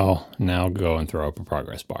 now go and throw up a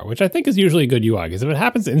progress bar, which I think is usually a good UI, because if it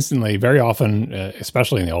happens instantly, very often,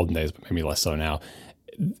 especially in the olden days, but maybe less so now,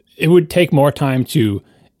 it would take more time to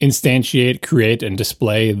instantiate, create, and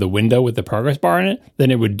display the window with the progress bar in it than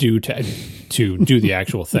it would do to do the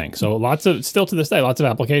actual thing. So still to this day, lots of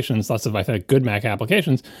applications, I think good Mac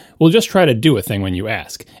applications will just try to do a thing when you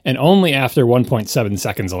ask. And only after 1.7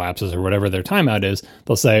 seconds elapses or whatever their timeout is,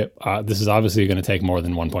 they'll say, this is obviously going to take more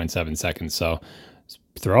than 1.7 seconds. So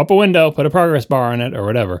throw up a window, put a progress bar on it or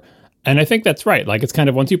whatever. And I think that's right. Like, it's kind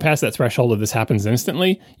of, once you pass that threshold of this happens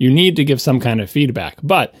instantly, you need to give some kind of feedback.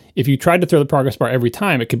 But if you tried to throw the progress bar every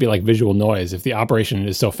time, it could be like visual noise. If the operation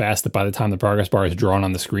is so fast that by the time the progress bar is drawn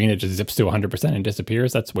on the screen, it just zips to 100% and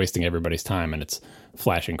disappears, that's wasting everybody's time, and it's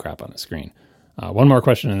flashing crap on the screen. One more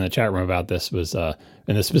question in the chat room about this was,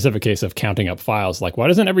 in the specific case of counting up files, like, why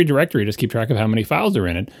doesn't every directory just keep track of how many files are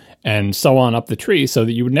in it, and so on up the tree, so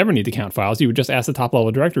that you would never need to count files? You would just ask the top level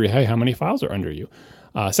directory, hey, how many files are under you?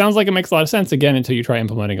 Sounds like it makes a lot of sense, again, until you try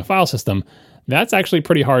implementing a file system. That's actually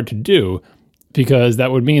pretty hard to do, because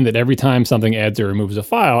that would mean that every time something adds or removes a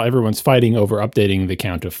file, everyone's fighting over updating the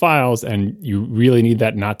count of files, and you really need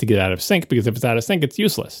that not to get out of sync, because if it's out of sync, it's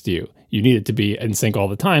useless to you. You need it to be in sync all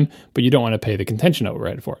the time, but you don't want to pay the contention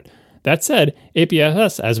overhead for it. That said,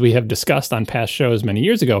 APFS, as we have discussed on past shows many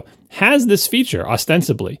years ago, has this feature,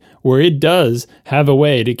 ostensibly, where it does have a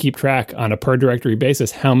way to keep track on a per directory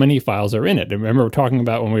basis how many files are in it. And remember, we're talking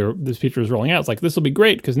about when this feature was rolling out, it's like, this will be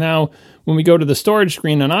great, because now when we go to the storage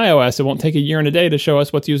screen on iOS, it won't take a year and a day to show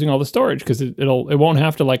us what's using all the storage, because it won't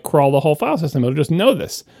have to like crawl the whole file system. It'll just know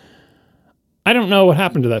this. I don't know what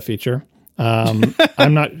happened to that feature.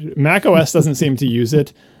 macOS doesn't seem to use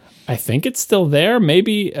it. I think it's still there.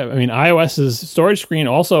 Maybe, iOS's storage screen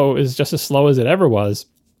also is just as slow as it ever was.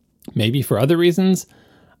 maybe for other reasons.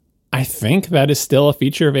 I think that is still a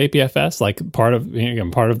feature of APFS. Like part of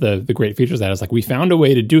the great features of that is like we found a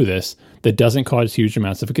way to do this that doesn't cause huge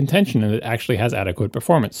amounts of contention and it actually has adequate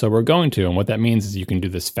performance. So we're going to, and what that means is you can do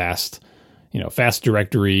this fast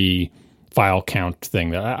directory file count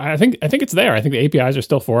thing. That I think it's there. I think the APIs are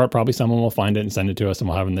still for it. Probably someone will find it and send it to us, and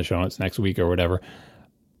we'll have it in the show notes next week or whatever.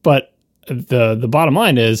 But the bottom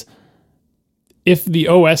line is, if the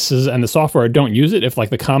OSs and the software don't use it, if like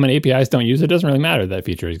the common APIs don't use it, it doesn't really matter that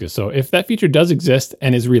feature exists. So if that feature does exist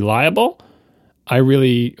and is reliable, I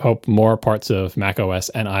really hope more parts of macOS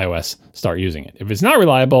and iOS start using it. If it's not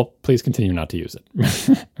reliable, please continue not to use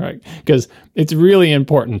it, right? Because it's really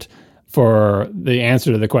important for the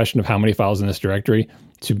answer to the question of how many files in this directory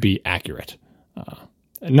to be accurate.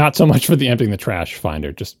 Not so much for the emptying the trash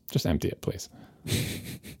finder. Just empty it, please.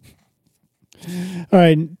 All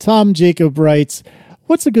right. Tom Jacob writes,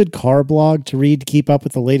 what's a good car blog to read to keep up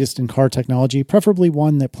with the latest in car technology? Preferably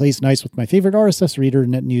one that plays nice with my favorite RSS reader,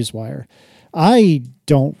 NetNewsWire. I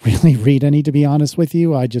don't really read any, to be honest with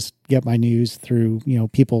you. I just get my news through,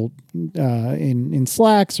 people in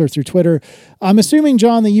Slacks or through Twitter. I'm assuming,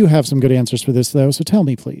 John, that you have some good answers for this, though. So tell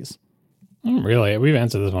me, please. Really, we've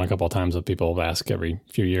answered this one a couple of times with people ask every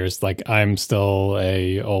few years. Like, I'm still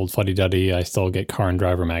a old fuddy-duddy. I still get Car and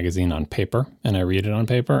Driver magazine on paper, and I read it on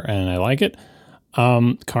paper, and I like it.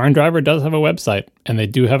 Car and Driver does have a website, and they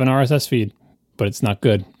do have an RSS feed, but it's not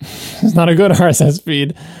good. It's not a good RSS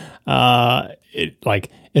feed.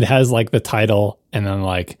 It has like the title, and then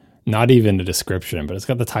like not even a description, but it's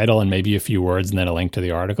got the title and maybe a few words, and then a link to the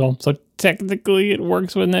article. So technically, it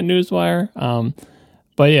works with NetNewsWire.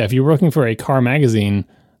 But yeah, if you're looking for a car magazine,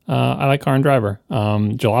 I like Car and Driver.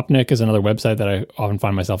 Jalopnik is another website that I often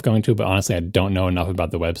find myself going to, but honestly, I don't know enough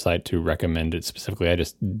about the website to recommend it specifically. I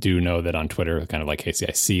just do know that on Twitter, kind of like Casey,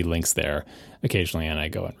 I see links there occasionally, and I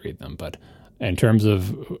go and read them. But in terms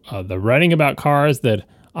of the writing about cars that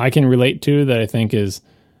I can relate to, that I think is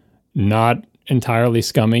not entirely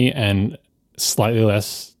scummy and slightly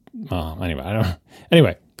less,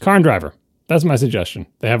 Anyway, Car and Driver. That's my suggestion.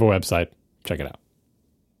 They have a website. Check it out.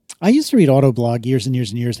 I used to read Autoblog years and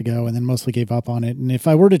years and years ago, and then mostly gave up on it. And if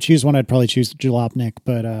I were to choose one, I'd probably choose Jalopnik,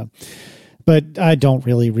 but I don't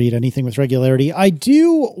really read anything with regularity. I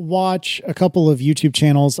do watch a couple of YouTube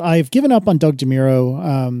channels. I've given up on Doug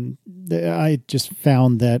DeMuro. I just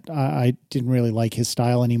found that I didn't really like his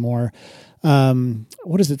style anymore.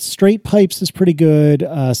 What is it? Straight Pipes is pretty good.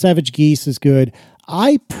 Savage Geese is good.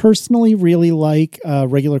 I personally really like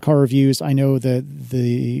regular car reviews. I know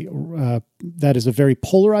that that is a very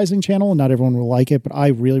polarizing channel, and not everyone will like it, but I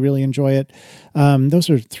really, really enjoy it. Those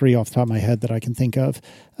are three off the top of my head that I can think of.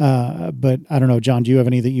 But I don't know, John, do you have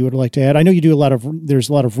any that you would like to add? I know you do there's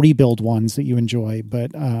a lot of rebuild ones that you enjoy,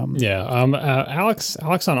 but Alex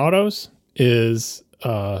on Autos is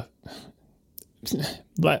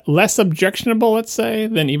less objectionable, let's say,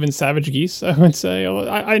 than even Savage Geese, I would say.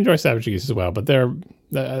 I enjoy Savage Geese as well, but their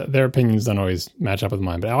opinions don't always match up with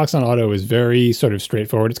mine. But Alex on Auto is very sort of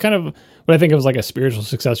straightforward. It's kind of what I think of as like a spiritual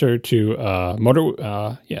successor to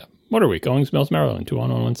Motor Week, Owings Mills, Maryland,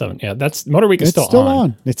 21117. Yeah, that's Motor Week is still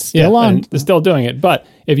on. It's still on. They're still doing it. But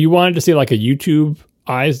if you wanted to see like a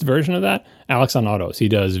YouTube-ized version of that, Alex on Autos. He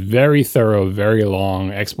does very thorough, very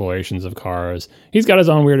long explorations of cars. He's got his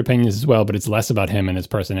own weird opinions as well, but it's less about him and his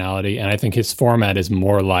personality. And I think his format is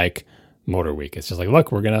more like Motor Week. It's just like,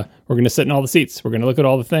 look, we're gonna sit in all the seats. We're gonna look at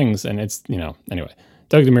all the things, and it's anyway.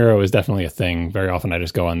 Doug DeMuro is definitely a thing. Very often I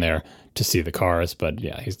just go on there to see the cars, but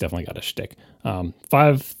yeah, he's definitely got a shtick.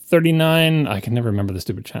 539. I can never remember the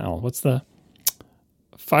stupid channel. What's the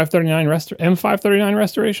 539 M539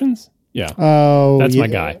 restorations? Yeah. Oh, that's my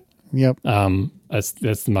guy. Yep.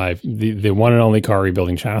 That's my the one and only car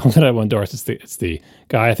rebuilding channel that I will endorse. It's the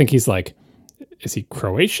guy. I think he's like, is he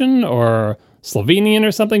Croatian or Slovenian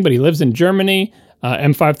or something? But he lives in Germany.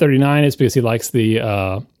 M539 is because he likes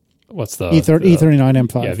the what's the E39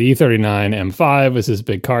 M5? Yeah, the E39 M5 is his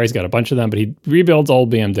big car. He's got a bunch of them, but he rebuilds old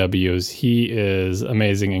BMWs. He is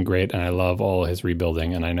amazing and great, and I love all his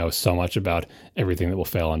rebuilding. And I know so much about everything that will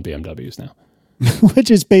fail on BMWs now. Which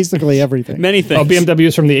is basically everything. Many things. Oh,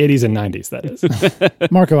 BMWs from the 80s and 90s, that is.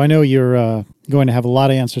 Marco, I know you're going to have a lot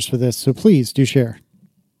of answers for this, so please do share.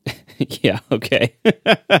 Yeah, okay.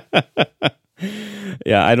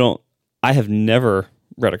 Yeah, I have never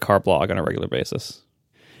read a car blog on a regular basis.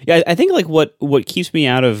 Yeah, I think like what keeps me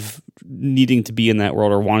out of needing to be in that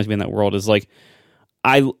world or wanting to be in that world is like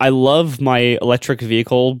I love my electric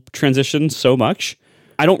vehicle transition so much.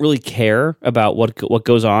 I don't really care about what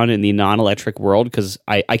goes on in the non-electric world because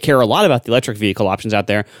I care a lot about the electric vehicle options out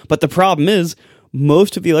there. But the problem is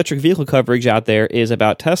most of the electric vehicle coverage out there is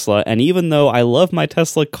about Tesla, and even though I love my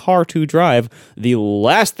Tesla car to drive, the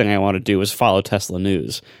last thing I want to do is follow Tesla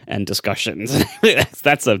news and discussions.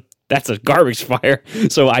 That's a garbage fire.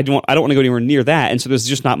 So I don't want to go anywhere near that, and so there's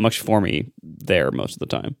just not much for me there most of the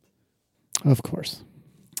time. Of course.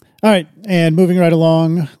 All right, and moving right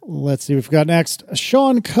along, let's see what we've got next.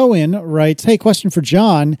 Sean Cohen writes, hey, question for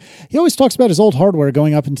John. He always talks about his old hardware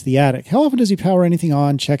going up into the attic. How often does he power anything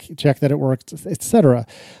on, check that it works, etc.?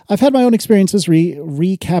 I've had my own experiences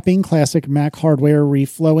recapping classic Mac hardware,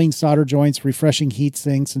 reflowing solder joints, refreshing heat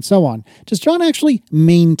sinks, and so on. Does John actually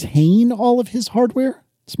maintain all of his hardware?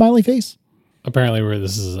 Smiley face. Apparently,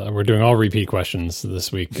 we're doing all repeat questions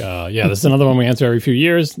this week. Yeah, this is another one we answer every few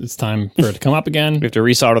years. It's time for it to come up again. We have to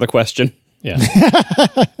resolder the question. Yeah.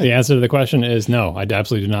 The answer to the question is no, I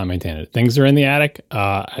absolutely do not maintain it. Things are in the attic.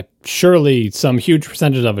 Surely some huge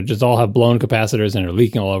percentage of it just all have blown capacitors and are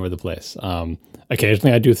leaking all over the place.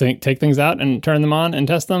 Occasionally I do take things out and turn them on and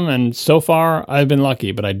test them. And so far I've been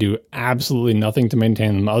lucky, but I do absolutely nothing to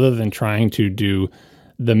maintain them other than trying to do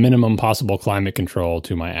the minimum possible climate control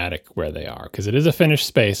to my attic where they are. Because it is a finished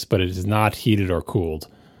space, but it is not heated or cooled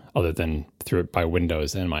other than through it by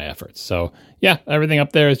windows and my efforts. So yeah, everything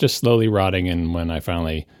up there is just slowly rotting. And when I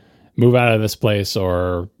finally move out of this place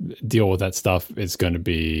or deal with that stuff, it's going to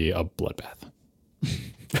be a bloodbath.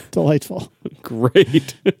 Delightful.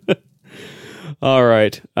 Great. All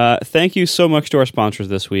right. Thank you so much to our sponsors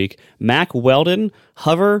this week, Mac Weldon,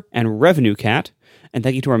 Hover, and Revenue Cat. And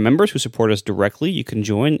thank you to our members who support us directly. You can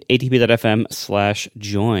join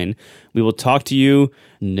atp.fm/join. We will talk to you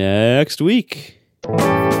next week.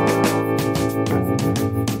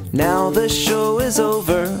 Now the show is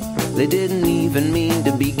over. They didn't even mean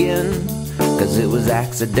to begin, 'cause it was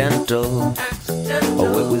accidental.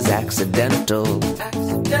 Oh, it was accidental.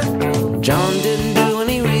 John didn't do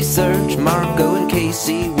any research. Marco and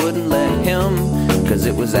Casey wouldn't let him, 'cause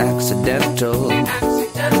it was accidental.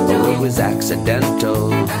 Oh, it was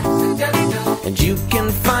accidental. And you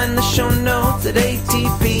can find the show notes at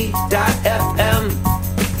atp.fm.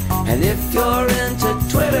 And if you're into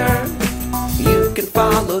Twitter, you can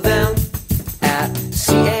follow them at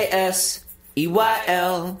CASEYLISS.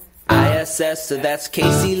 So that's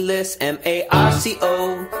Casey Liss,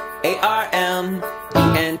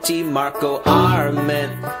 MARCOARMENT, Marco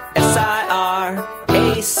Arment, SIRAC,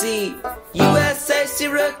 USA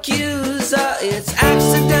Syracuse. It's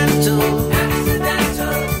accidental.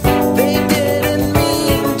 They didn't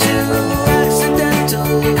mean to. Accidental.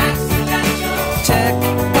 Tech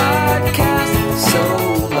podcast so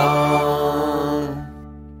long.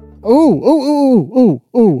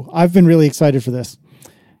 Ooh. I've been really excited for this.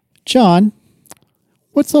 John,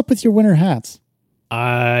 what's up with your winter hats?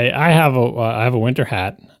 I have a winter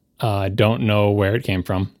hat. I don't know where it came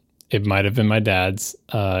from. It might have been my dad's.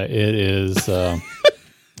 It is.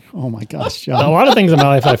 Oh my gosh, John. A lot of things in my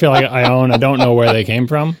life I feel like I own. I don't know where they came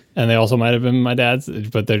from, and they also might have been my dad's,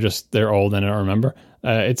 but they're old and I don't remember.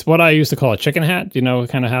 It's what I used to call a chicken hat. Do you know what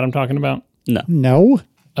kind of hat I'm talking about? No.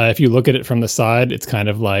 If you look at it from the side, it's kind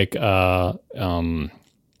of like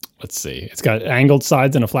let's see. It's got angled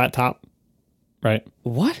sides and a flat top, right?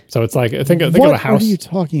 What? So it's like think of a house. What are you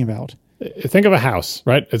talking about? Think of a house,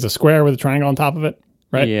 right? It's a square with a triangle on top of it,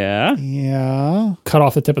 right? Yeah. Yeah. Cut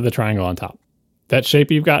off the tip of the triangle on top. That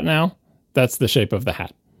shape you've got now, that's the shape of the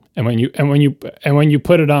hat. And when you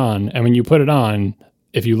put it on,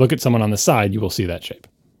 if you look at someone on the side, you will see that shape.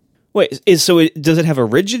 Wait, does it have a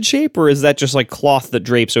rigid shape, or is that just like cloth that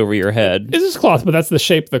drapes over your head? It is cloth, but that's the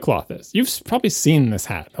shape the cloth is. You've probably seen this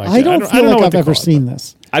hat. Like, I don't feel like I've ever seen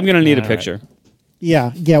this. I'm going to need a picture. Right.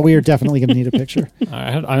 Yeah, we are definitely going to need a picture.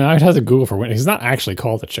 I would have to Google for winter. It's not actually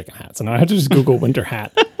called a chicken hat, so now I have to just Google winter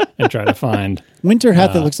hat and try to find winter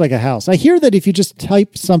hat that looks like a house. I hear that if you just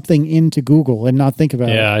type something into Google and not think about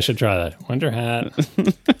it. Yeah, I should try that. Winter hat.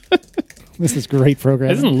 This is great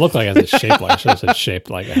programming. It doesn't look like it's shaped like. It's shaped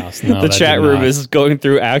like a house. No, the chat room is going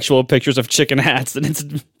through actual pictures of chicken hats, and it's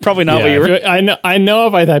probably not what you were. I know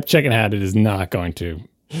if I type chicken hat, it is not going to.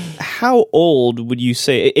 How old would you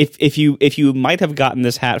say, if you might have gotten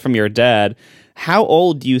this hat from your dad, how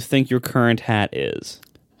old do you think your current hat is?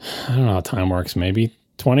 I don't know how time works. Maybe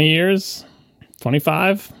 20 years,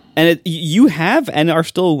 25. And you have and are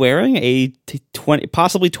still wearing a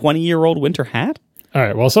possibly 20-year-old winter hat? All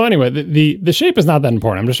right. Well, so anyway, the shape is not that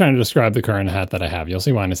important. I'm just trying to describe the current hat that I have. You'll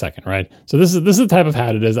see why in a second, right? So this is the type of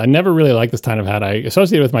hat it is. I never really liked this kind of hat. I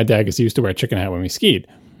associated with my dad because he used to wear a chicken hat when we skied.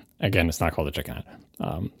 Again, it's not called a chicken hat,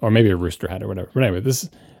 or maybe a rooster hat or whatever. But anyway,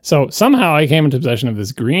 so somehow I came into possession of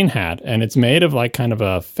this green hat, and it's made of like kind of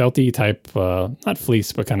a felty type, not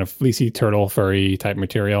fleece, but kind of fleecy turtle furry type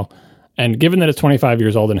material. And given that it's 25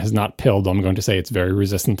 years old and has not pilled, I'm going to say it's very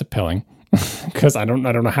resistant to pilling because I don't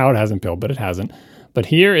know how it hasn't pilled, but it hasn't. But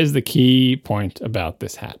here is the key point about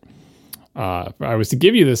this hat. If I was to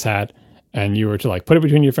give you this hat and you were to like put it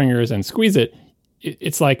between your fingers and squeeze it,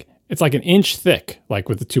 it's like an inch thick, like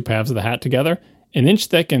with the two halves of the hat together, an inch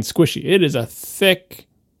thick and squishy. It is a thick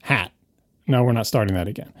hat. No, we're not starting that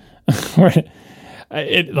again.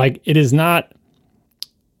 It is not.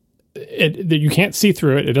 You can't see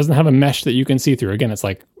through it. It doesn't have a mesh that you can see through. Again, it's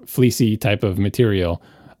like fleecy type of material.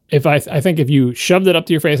 I think if you shoved it up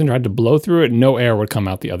to your face and tried to blow through it, no air would come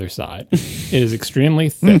out the other side. It is extremely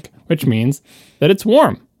thick, which means that it's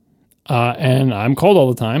warm. And I'm cold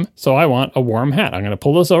all the time, so I want a warm hat. I'm going to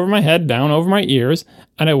pull this over my head, down over my ears,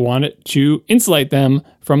 and I want it to insulate them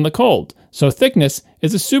from the cold. So thickness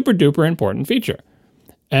is a super duper important feature.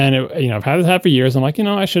 And I've had this hat for years. I'm like,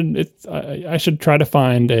 I should try to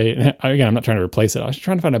find again, I'm not trying to replace it. I should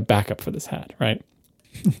try to find a backup for this hat, right?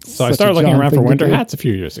 So I started looking around for winter hats a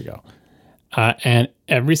few years ago. And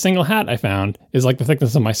every single hat I found is like the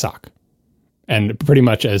thickness of my sock. And pretty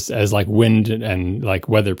much as like wind and like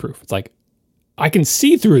weatherproof. It's like, I can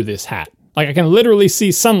see through this hat. Like I can literally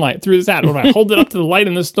see sunlight through this hat. When I hold it up to the light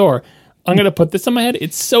in the store, I'm going to put this on my head.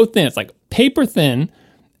 It's so thin. It's like paper thin.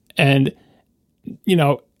 And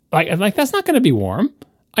like that's not going to be warm.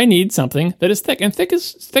 I need something that is thick, and thick and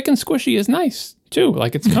squishy is nice too.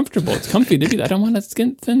 Like it's comfortable, it's comfy to do that. I don't want a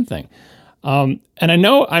skin thin thing. And I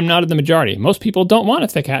know I'm not in the majority. Most people don't want a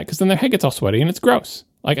thick hat because then their head gets all sweaty and it's gross.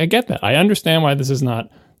 Like I get that. I understand why this is not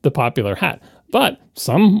the popular hat, but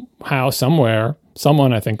somehow, somewhere,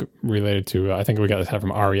 someone I think related to, I think we got this hat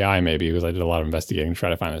from REI maybe because I did a lot of investigating to try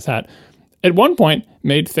to find this hat. At one point,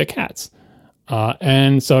 made thick hats.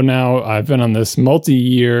 And so now I've been on this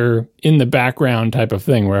multi-year in the background type of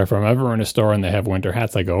thing where if I'm ever in a store and they have winter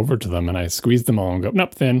hats, I go over to them and I squeeze them all and go,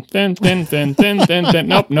 nope, thin.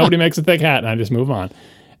 Nope, nobody makes a thick hat. And I just move on.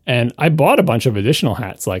 And I bought a bunch of additional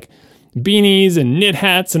hats like beanies and knit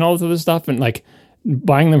hats and all this other stuff and like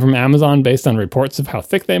buying them from Amazon based on reports of how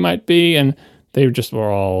thick they might be. And they just were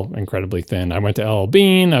all incredibly thin. I went to LL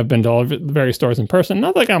Bean. I've been to all the various stores in person.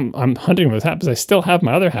 Not like I'm hunting for this hat because I still have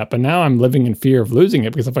my other hat, but now I'm living in fear of losing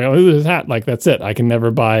it because if I lose this hat, like that's it. I can never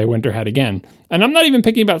buy a winter hat again. And I'm not even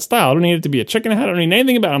picky about style. I don't need it to be a chicken hat. I don't need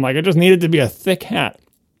anything about it. I'm like, I just need it to be a thick hat.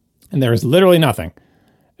 And there is literally nothing.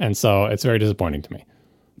 And so it's very disappointing to me.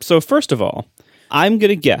 So first of all, I'm going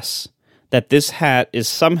to guess that this hat is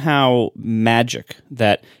somehow magic,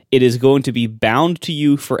 that it is going to be bound to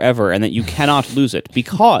you forever and that you cannot lose it,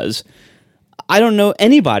 because I don't know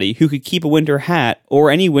anybody who could keep a winter hat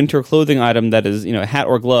or any winter clothing item that is, a hat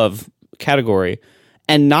or glove category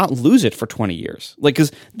and not lose it for 20 years. Like,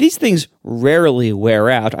 because these things rarely wear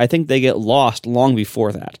out. I think they get lost long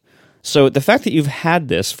before that. So the fact that you've had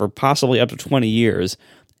this for possibly up to 20 years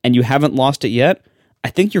and you haven't lost it yet, I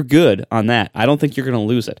think you're good on that. I don't think you're going to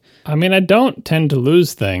lose it. I mean, I don't tend to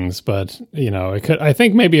lose things, but, it could. I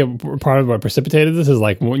think maybe a part of what precipitated this is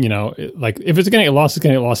like, like if it's going to get lost, it's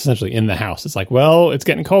going to get lost essentially in the house. It's like, well, it's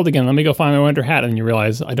getting cold again. Let me go find my winter hat. And you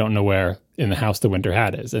realize I don't know where in the house the winter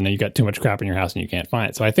hat is. And then you got too much crap in your house and you can't find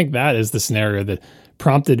it. So I think that is the scenario that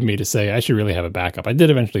prompted me to say I should really have a backup. I did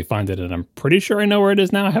eventually find it, and I'm pretty sure I know where it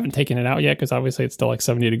is now. I haven't taken it out yet because obviously it's still like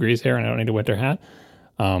 70 degrees here and I don't need a winter hat.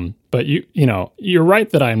 But you're right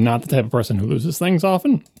that I'm not the type of person who loses things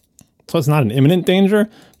often. So it's not an imminent danger,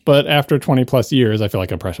 but after 20 plus years, I feel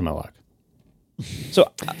like I'm pressing my luck.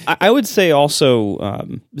 So I would say also,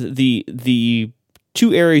 the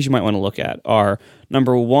two areas you might want to look at are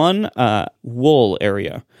number one, wool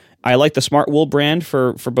area. I like the Smart Wool brand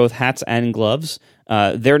for both hats and gloves.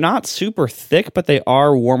 They're not super thick, but they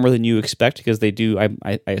are warmer than you expect because they do.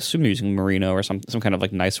 I assume they're using merino or some kind of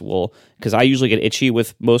like nice wool, because I usually get itchy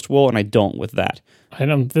with most wool and I don't with that.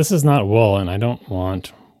 This is not wool, and I don't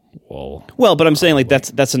want wool. Well, but I'm saying like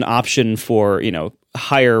that's an option for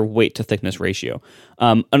higher weight to thickness ratio.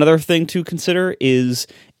 Another thing to consider is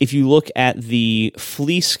if you look at the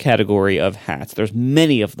fleece category of hats, there's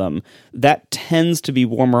many of them. That tends to be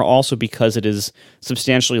warmer also because it is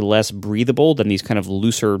substantially less breathable than these kind of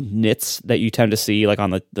looser knits that you tend to see like on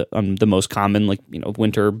the most common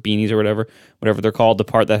winter beanies or whatever they're called. The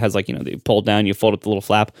part that has they pull down, you fold up the little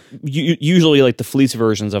flap. Usually like the fleece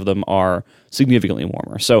versions of them are significantly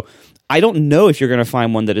warmer. So I don't know if you're going to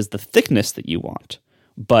find one that is the thickness that you want,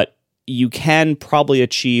 but you can probably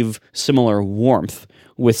achieve similar warmth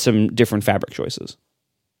with some different fabric choices.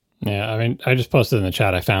 Yeah, I mean, I just posted in the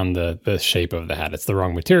chat, I found the shape of the hat. It's the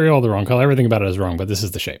wrong material, the wrong color, everything about it is wrong, but this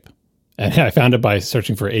is the shape. And I found it by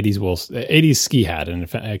searching for 80s ski hat, and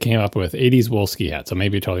I came up with 80s wool ski hat. So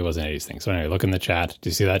maybe it totally was an 80s thing. So anyway, look in the chat. Do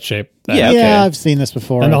you see that shape? Yeah, I've seen this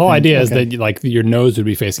before. And the whole idea is that like your nose would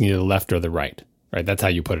be facing either the left or the right. Right, that's how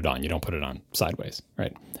you put it on. You don't put it on sideways,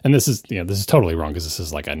 right? And this is totally wrong because this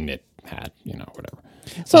is like a knit hat, whatever.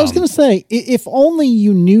 So I was going to say, if only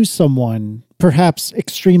you knew someone, perhaps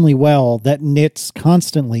extremely well, that knits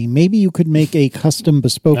constantly, maybe you could make a custom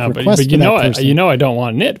bespoke request. But I don't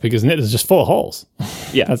want knit because knit is just full of holes.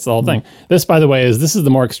 Yeah, that's the whole thing. This, by the way, is the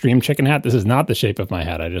more extreme chicken hat. This is not the shape of my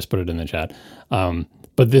hat. I just put it in the chat.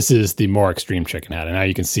 But this is the more extreme chicken hat, and now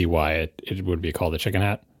you can see why it would be called a chicken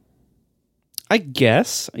hat. I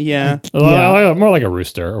guess, yeah. More like a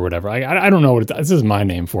rooster or whatever. I don't know what this is my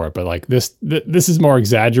name for it, but like this is more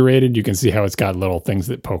exaggerated. You can see how it's got little things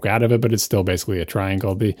that poke out of it, but it's still basically a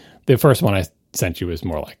triangle. The first one I sent you is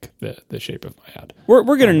more like the shape of my hat. We're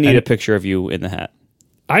going to need a picture of you in the hat.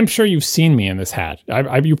 I'm sure you've seen me in this hat.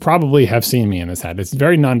 You probably have seen me in this hat. It's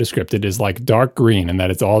very nondescript. It is like dark green, and that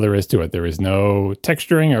is all there is to it. There is no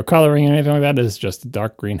texturing or coloring or anything like that. It is just a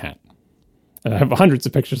dark green hat. And I have hundreds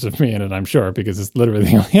of pictures of me in it, I'm sure, because it's literally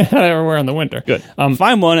the only hat I ever wear in the winter. Good.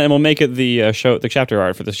 Find one, and we'll make it the chapter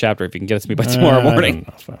art for this chapter if you can get it to me by tomorrow morning.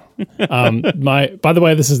 By the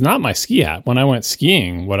way, this is not my ski hat. When I went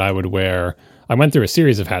skiing, what I would wear, I went through a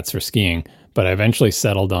series of hats for skiing, but I eventually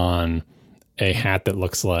settled on a hat that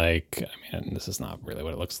looks like, this is not really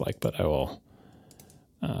what it looks like, but I will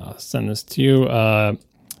send this to you.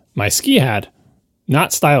 My ski hat,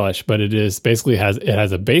 not stylish, but it is basically has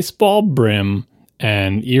a baseball brim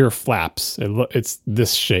and ear flaps. It's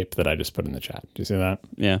this shape that I just put in the chat. Do you see that?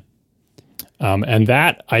 Yeah. And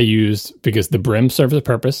that I used because the brim serves the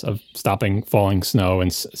purpose of stopping falling snow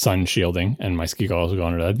and sun shielding, and my ski goggles go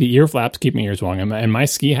under that. The ear flaps keep my ears warm, and my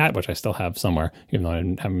ski hat, which I still have somewhere, even though I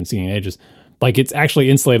haven't been skiing in ages, like it's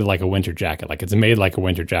actually insulated like a winter jacket. Like it's made like a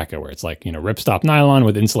winter jacket where it's like, ripstop nylon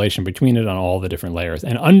with insulation between it on all the different layers.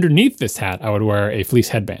 And underneath this hat, I would wear a fleece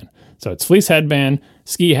headband. So it's fleece headband,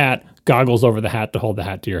 ski hat, goggles over the hat to hold the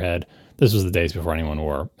hat to your head. This was the days before anyone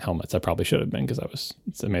wore helmets. I probably should have been because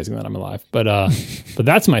it's amazing that I'm alive. But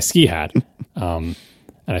that's my ski hat. And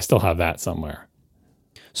I still have that somewhere.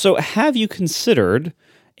 So have you considered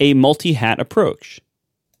a multi-hat approach?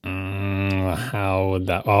 How would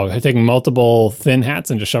that? Taking multiple thin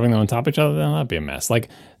hats and just shoving them on top of each other? That'd be a mess. Like,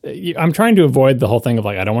 I'm trying to avoid the whole thing of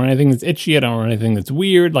like, I don't want anything that's itchy. I don't want anything that's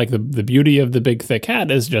weird. Like the beauty of the big thick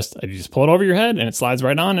hat is you just pull it over your head and it slides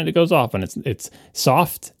right on and it goes off, and it's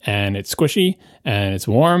soft and it's squishy and it's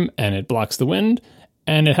warm and it blocks the wind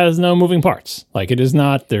and it has no moving parts. Like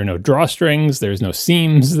there are no drawstrings. There's no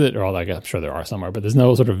seams I'm sure there are somewhere, but there's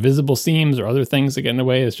no sort of visible seams or other things that get in the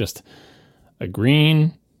way. It's just a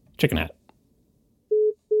green chicken hat.